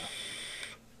fast enough.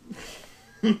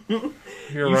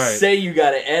 You're You right. say you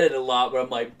gotta edit a lot, but I'm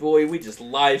like, boy, we just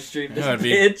live streamed this Yeah, it'd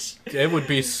be- bitch. It would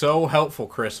be so helpful,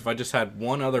 Chris, if I just had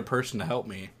one other person to help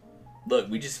me. Look,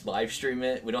 we just live stream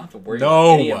it. We don't have to worry No,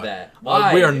 about any of that.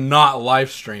 Why? we are not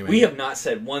live streaming. We have not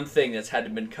said one thing that's had to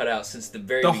been cut out since the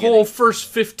very the beginning. whole first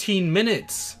 15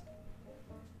 minutes.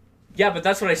 Yeah, but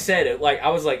that's what I said. I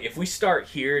was like, if we start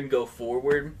here and go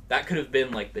forward, that could have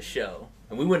been like the show,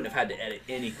 and we wouldn't have had to edit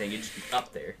anything. It'd just be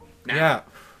up there. Now, Yeah,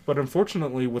 but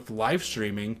unfortunately with live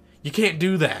streaming, You can't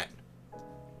do that.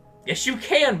 yes, you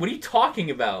can. What are you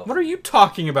talking about? What are you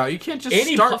talking about? You can't just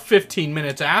Any start po- 15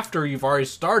 minutes after you've already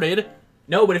started.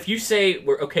 No, but if you say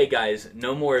we're okay, guys,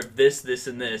 no more of this, this,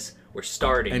 and this. We're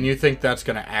starting. And you think that's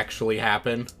going to actually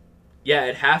happen? Yeah,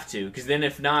 it'd have to, because then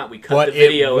if not, we cut But the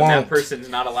video it and that won't. person's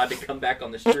not allowed to come back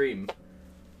on the stream.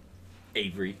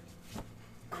 Avery.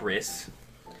 Chris.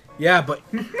 Yeah, but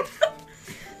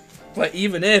but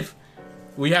even if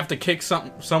we have to kick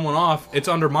someone off, it's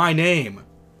under my name.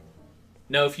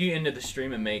 No, if you ended the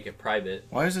stream and make it private,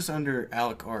 Why is this under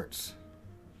Alec Arts?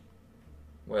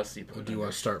 what else do you put Do you under?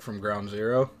 want to start from ground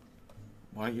zero?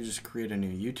 Why don't you just create a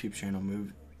new YouTube channel?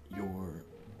 Move your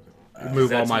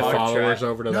Move all that's my Mark followers Track.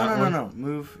 over to no, that no, one? no, no.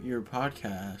 Move your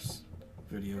podcast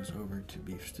videos over to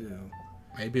Beef Stew.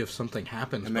 Maybe if something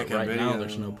happens, And but make a right now video.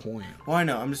 there's no point. Well, I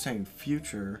know. I'm just saying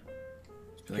future.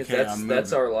 Be like, Because hey, that's I'm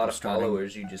that's moving. our lot I'm of starting.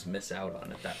 followers you just miss out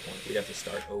on at that point. We'd have to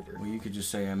start over. Well, you could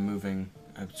just say I'm moving.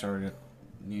 I've started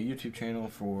a new YouTube channel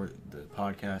for the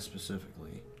podcast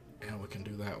specifically. Yeah, we can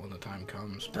do that when the time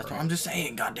comes. That's bro. what I'm just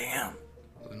saying. Goddamn.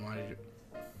 Then why did you...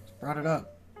 Brought it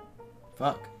up.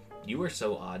 Fuck. You are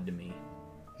so odd to me.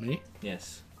 Me?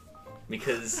 Yes,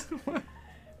 because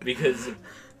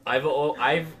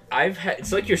I've had,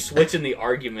 it's like you're switching the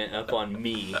argument up on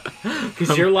me,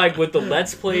 because you're like with the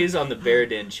Let's Plays on the Bear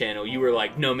Den channel, you were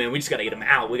like, no man, we just gotta get him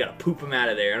out, we gotta poop him out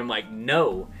of there, and I'm like,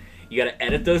 no, you gotta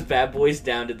edit those bad boys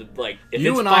down to the like. If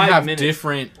You it's and I 5 have minutes,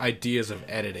 different ideas of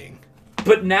editing.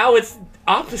 but now it's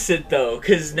opposite though,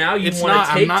 because now you It's want not.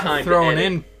 to take I'm not time throwing to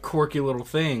edit. in quirky little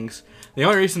things. The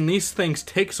only reason these things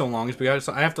take so long is because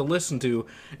I have to listen to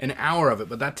an hour of it,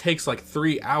 but that takes like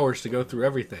 3 hours to go through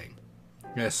everything.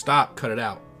 You gotta stop, cut it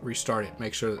out, restart it,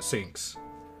 make sure that it syncs.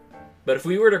 But if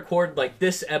we were to record, like,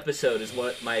 this episode is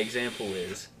what my example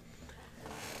is.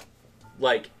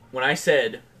 Like, when I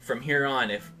said, from here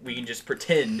on, if we can just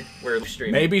pretend we're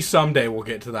streaming. Maybe someday we'll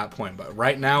get to that point, but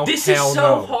right now, This is hell so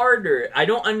no. harder. I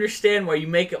don't understand why you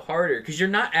make it harder, because you're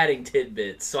not adding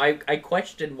tidbits. So I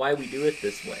question why we do it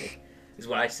this way, is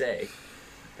what I say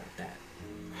about that.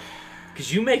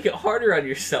 Because you make it harder on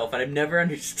yourself, and I've never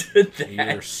understood that.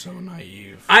 You're so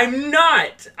naive. I'm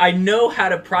not! I know how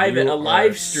to private You a are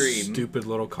live a stream. Stupid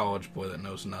little college boy that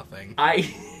knows nothing.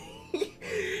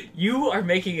 You are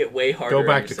making it way harder. Go on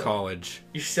back to yourself. college.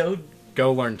 You're so.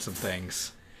 Go learn some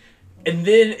things. And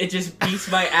then it just beats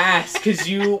my ass because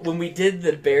when we did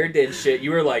the Bear Den shit,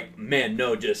 you were like, man,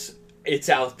 no, just, it's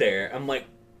out there. I'm like,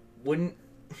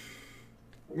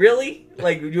 really?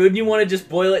 Like, wouldn't you want to just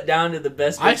boil it down to the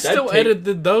best I bits? That'd still take-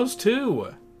 edited those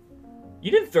too.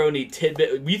 You didn't throw any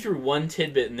tidbit. We threw one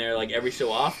tidbit in there, like, every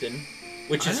so often,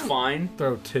 which I is don't- fine.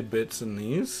 Throw tidbits in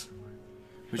these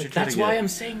We But should try that's to get, why I'm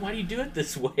saying, why do you do it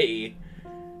this way?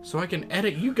 so I can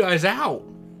edit you guys out.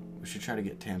 We should try to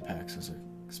get Tampax as a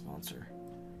sponsor.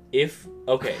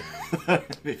 Okay,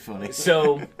 That'd be funny.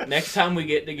 so next time we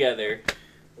get together,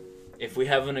 if we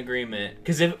have an agreement,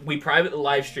 because if we private the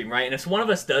live stream, right, and if one of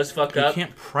us does fuck You up,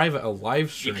 can't private a live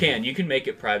you stream. can make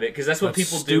it private, because that's what That's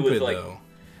people do with, stupid, like, though.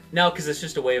 no, because it's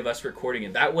just a way of us recording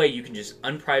it. That way you can just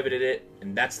unprivate it,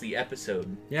 and that's the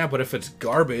episode. Yeah, but if it's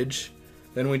garbage,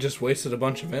 then we just wasted a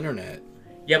bunch of internet.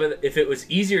 Yeah, but if it was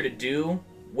easier to do,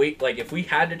 like, if we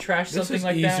had to trash This something is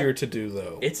like easier that, to do,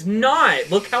 though. it's not.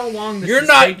 Look how long this You're is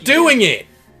not taking. doing it!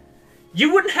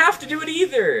 You wouldn't have to do it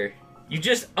either. You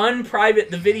just unprivate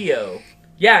the video.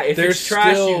 Yeah, if There's it's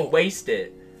trash, you still- waste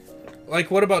it. Like,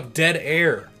 what about dead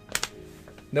air?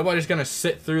 Nobody's gonna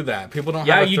sit through that. People don't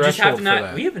Yeah, have a you just have to threshold for not.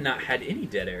 that. We have not had any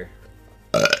dead air.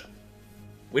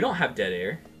 We don't have dead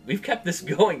air. We've kept this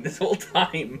going this whole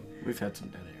time. We've had some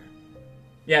dead air.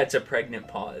 Yeah, it's a pregnant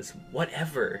pause.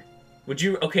 Whatever. Would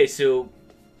you? Okay, so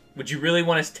would you really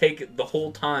want us to take the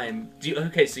whole time?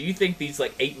 Okay, so you think these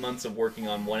like 8 months of working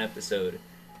on one episode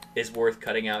is worth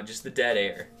cutting out just the dead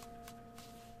air?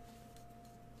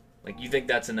 Like, you think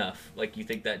that's enough? Like, you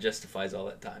think that justifies all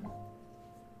that time?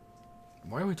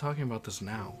 Why are we talking about this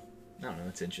now? I don't know.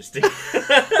 It's interesting.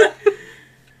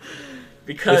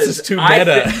 Because this is too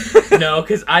meta. No,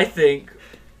 because I think,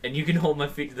 and you can hold my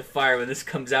feet to the fire when this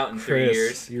comes out in 3 Chris,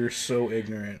 years. you're so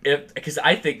ignorant. Because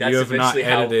I think that's You have not eventually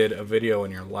how edited a video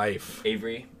in your life.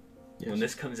 Avery. Yes. When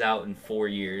this comes out in 4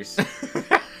 years,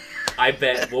 I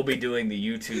bet we'll be doing the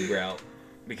YouTube route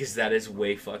because that is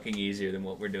way fucking easier than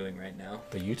what we're doing right now.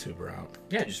 The YouTube route.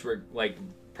 Yeah, just we're like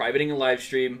privating a live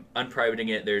stream, unprivating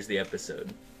it. There's the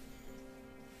episode.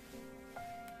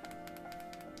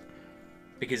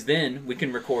 Because then we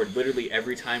can record literally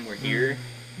every time we're here,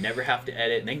 never have to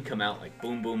edit, and they can come out like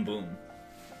boom, boom, boom.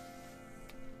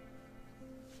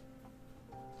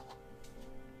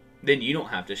 Then you don't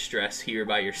have to stress here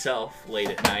by yourself late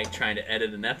at night trying to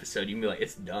edit an episode. You can be like,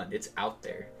 it's done. It's out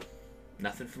there.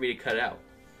 Nothing for me to cut out.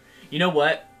 You know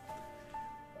what?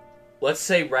 Let's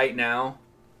say right now,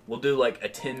 we'll do like a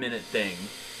 10-minute thing.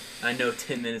 I know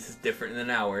 10 minutes is different than an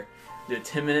hour. Do a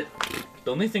 10-minute...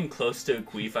 The only thing close to a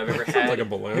queef I've ever Sounds had... like a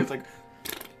balloon. It's like,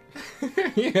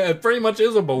 Yeah, it pretty much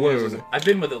is a balloon. I've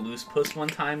been with a loose puss one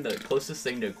time. The closest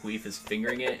thing to a queef is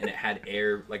fingering it, and it had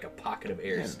air, like a pocket of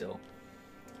air still.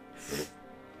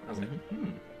 I was like,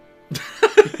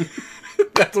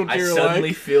 That's what I you're suddenly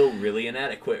like. feel really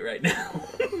inadequate right now.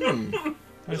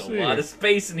 There's a see. lot of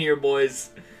space in here,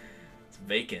 boys. It's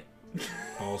vacant.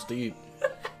 Balls deep.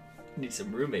 Need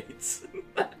some roommates.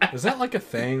 Is that like a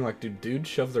thing? Like, do dudes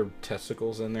shove their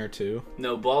testicles in there too?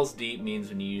 No, balls deep means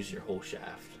when you use your whole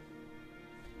shaft.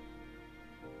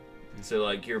 So,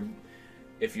 like,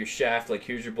 if your shaft, like,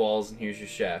 here's your balls and here's your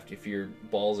shaft. If your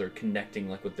balls are connecting,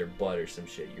 like, with their butt or some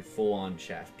shit, you're full on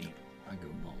shaft deep. I go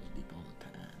balls deep all the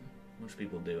time. Most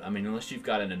people do. I mean, unless you've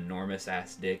got an enormous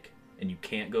ass dick and you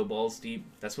can't go balls deep,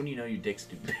 that's when you know your dick's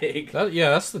too big.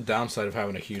 That's the downside of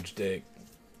having a huge dick.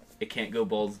 It can't go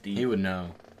balls deep. He would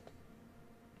know.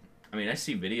 I mean, I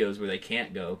see videos where they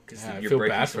can't go because Yeah, I you're feel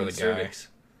breaking bad for someone's the guy. cervix.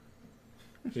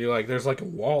 So you're like, there's like a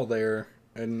wall there,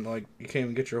 and like you can't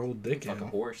even get your whole dick Fuck a in.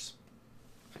 horse.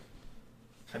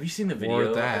 Have you seen the Or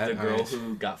video that, of the girl nice.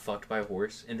 who got fucked by a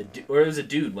horse? And or it was a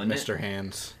dude, wasn't Mr.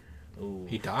 Hands. it? Ooh.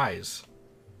 He dies.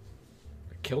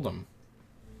 I killed him.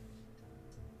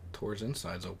 Tore his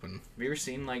insides open. Have you ever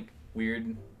seen like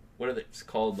weird? What are it's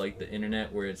called? Like the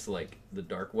internet, where it's like the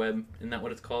dark web. Isn't that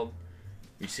what it's called?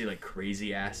 You see like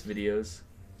crazy ass videos.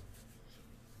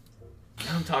 You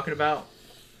know what I'm talking about?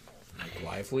 Like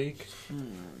Live Leak?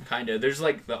 Kinda. There's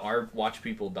like the R Watch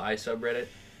People Die subreddit.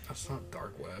 That's not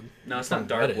dark web. No, it's That's not on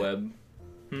dark Reddit. web.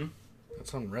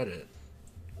 That's on Reddit.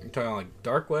 You're talking like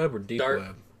dark web or deep Dark-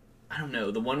 web? I don't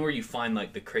know. The one where you find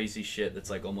like the crazy shit that's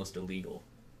like almost illegal.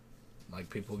 Like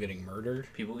people getting murdered?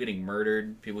 People getting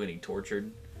murdered. People getting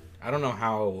tortured. I don't know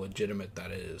how legitimate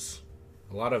that is.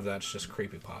 A lot of that's just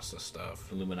creepypasta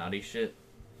stuff. Illuminati shit.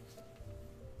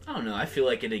 I don't know. I feel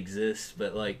like it exists,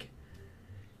 but like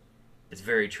it's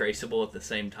very traceable at the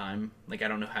same time. Like I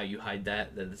don't know how you hide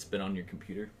that it's been on your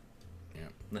computer. Yeah.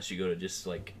 Unless you go to just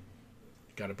like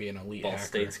Gotta be an elite Ball hacker.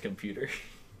 State's computer.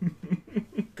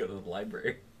 Go to the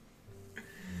library.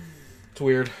 It's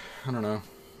weird. I don't know.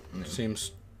 It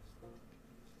seems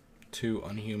too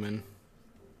unhuman,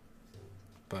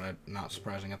 but not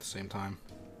surprising at the same time.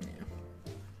 Yeah.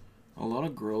 A lot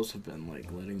of girls have been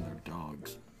like letting their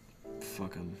dogs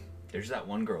fuck them. There's that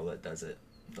one girl that does it.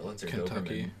 That lets her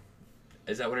Kentucky. Doberman.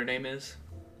 Is that what her name is?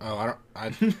 Oh,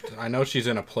 I know she's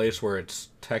in a place where it's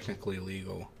technically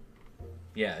legal.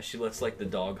 Yeah, she lets like the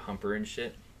dog hump her and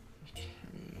shit.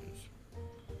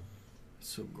 It's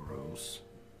so gross.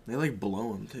 They like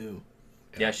blow them too.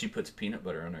 Yeah, she puts peanut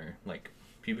butter on her like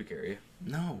pubic area.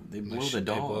 No, they They blow sh- the they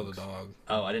dog. blow the dog.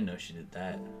 Oh, I didn't know she did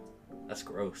that. That's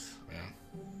gross. Yeah.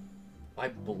 Why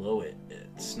blow it?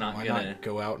 It's not Why gonna. not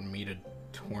go out and meet a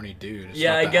horny dude? It's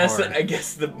Yeah, not I that guess hard. I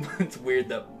guess it's weird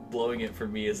that blowing it for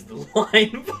me is the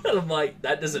line, but I'm like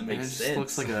that doesn't make And it just sense.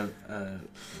 looks like a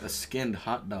skinned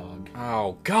hot dog.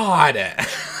 Oh God!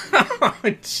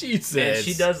 Jesus. Man,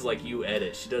 she does like you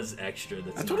edit. She does extra.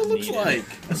 That's That's not what it looks needed. like.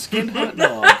 A skinned hot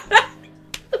dog.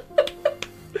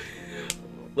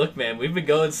 Look, man, we've been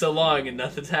going so long and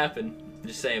nothing's happened. I'm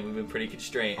just saying we've been pretty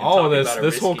constrained. and All of talking this, about a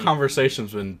this whole risky-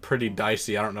 conversation's been pretty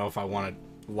dicey. I don't know if I want it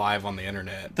live on the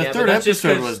internet. The Yeah, but third that's just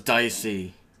episode 'cause- was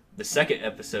dicey. The second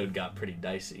episode got pretty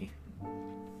dicey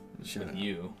Shut with up.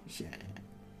 you, Shut up.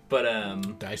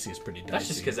 but Dicey is pretty dicey. that's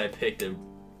just because I picked a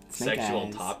Snake sexual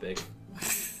eyes. topic.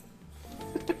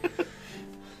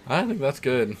 I think that's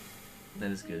good.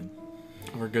 That is good.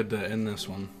 We're good to end this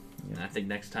one. And I think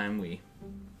next time we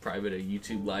private a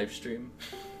YouTube live stream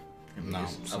and we No,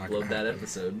 just it's not upload gonna that happen.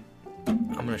 episode.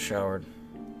 I'm gonna shower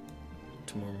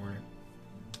tomorrow morning.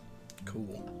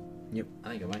 Cool. I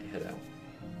think I might head out.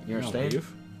 You're No, staying?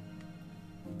 leave?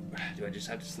 Do I just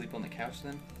have to sleep on the couch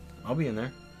then? I'll be in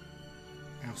there.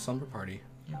 Have slumber party.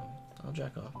 Yeah, I'll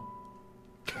jack off.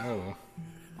 Oh.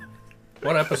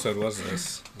 What episode was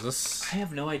this? Is this I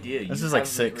have no idea. This You is like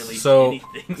haven't 6. released So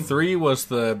anything. 3 was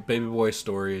the baby boy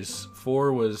stories.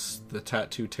 4 was the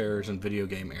tattoo terrors and video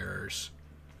game errors.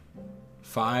 That's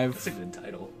a 5, good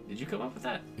title. Did you come up with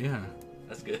that? yeah,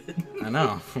 That's good. I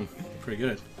know, pretty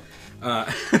good.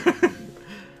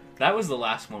 That was the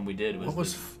last one we did. What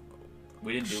was?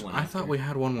 We didn't do one. I after. thought we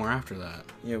had one more after that.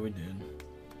 Yeah, we did.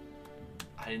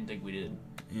 I didn't think we did.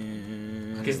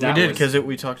 We 'Cause that did was- because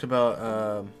we talked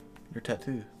about your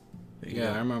tattoo. that you Yeah,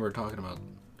 got. I remember talking about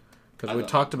because I we thought-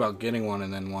 talked about getting one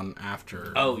and then one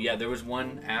after. Oh yeah, there was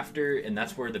one after, and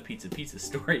that's where the pizza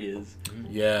story is.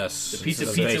 Yes, The pizza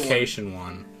it's pizza one. vacation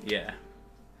one. Yeah.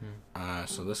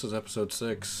 So this is episode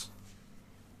 6.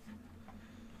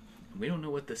 We don't know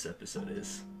what this episode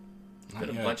is. It's Not been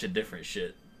a yet. bunch of different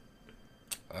shit.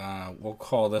 We'll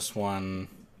call this one.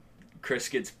 Chris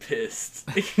gets pissed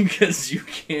because you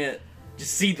can't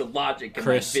just see the logic in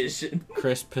Chris- my vision.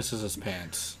 Chris pisses his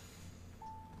pants.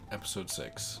 Episode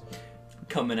 6.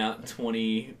 Coming out in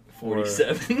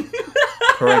 2047.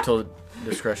 Parental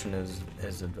discretion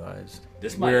is advised.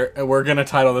 This might. We're gonna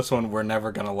title this one "We're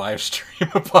Never Gonna Live Stream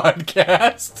a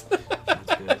Podcast."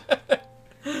 That's good.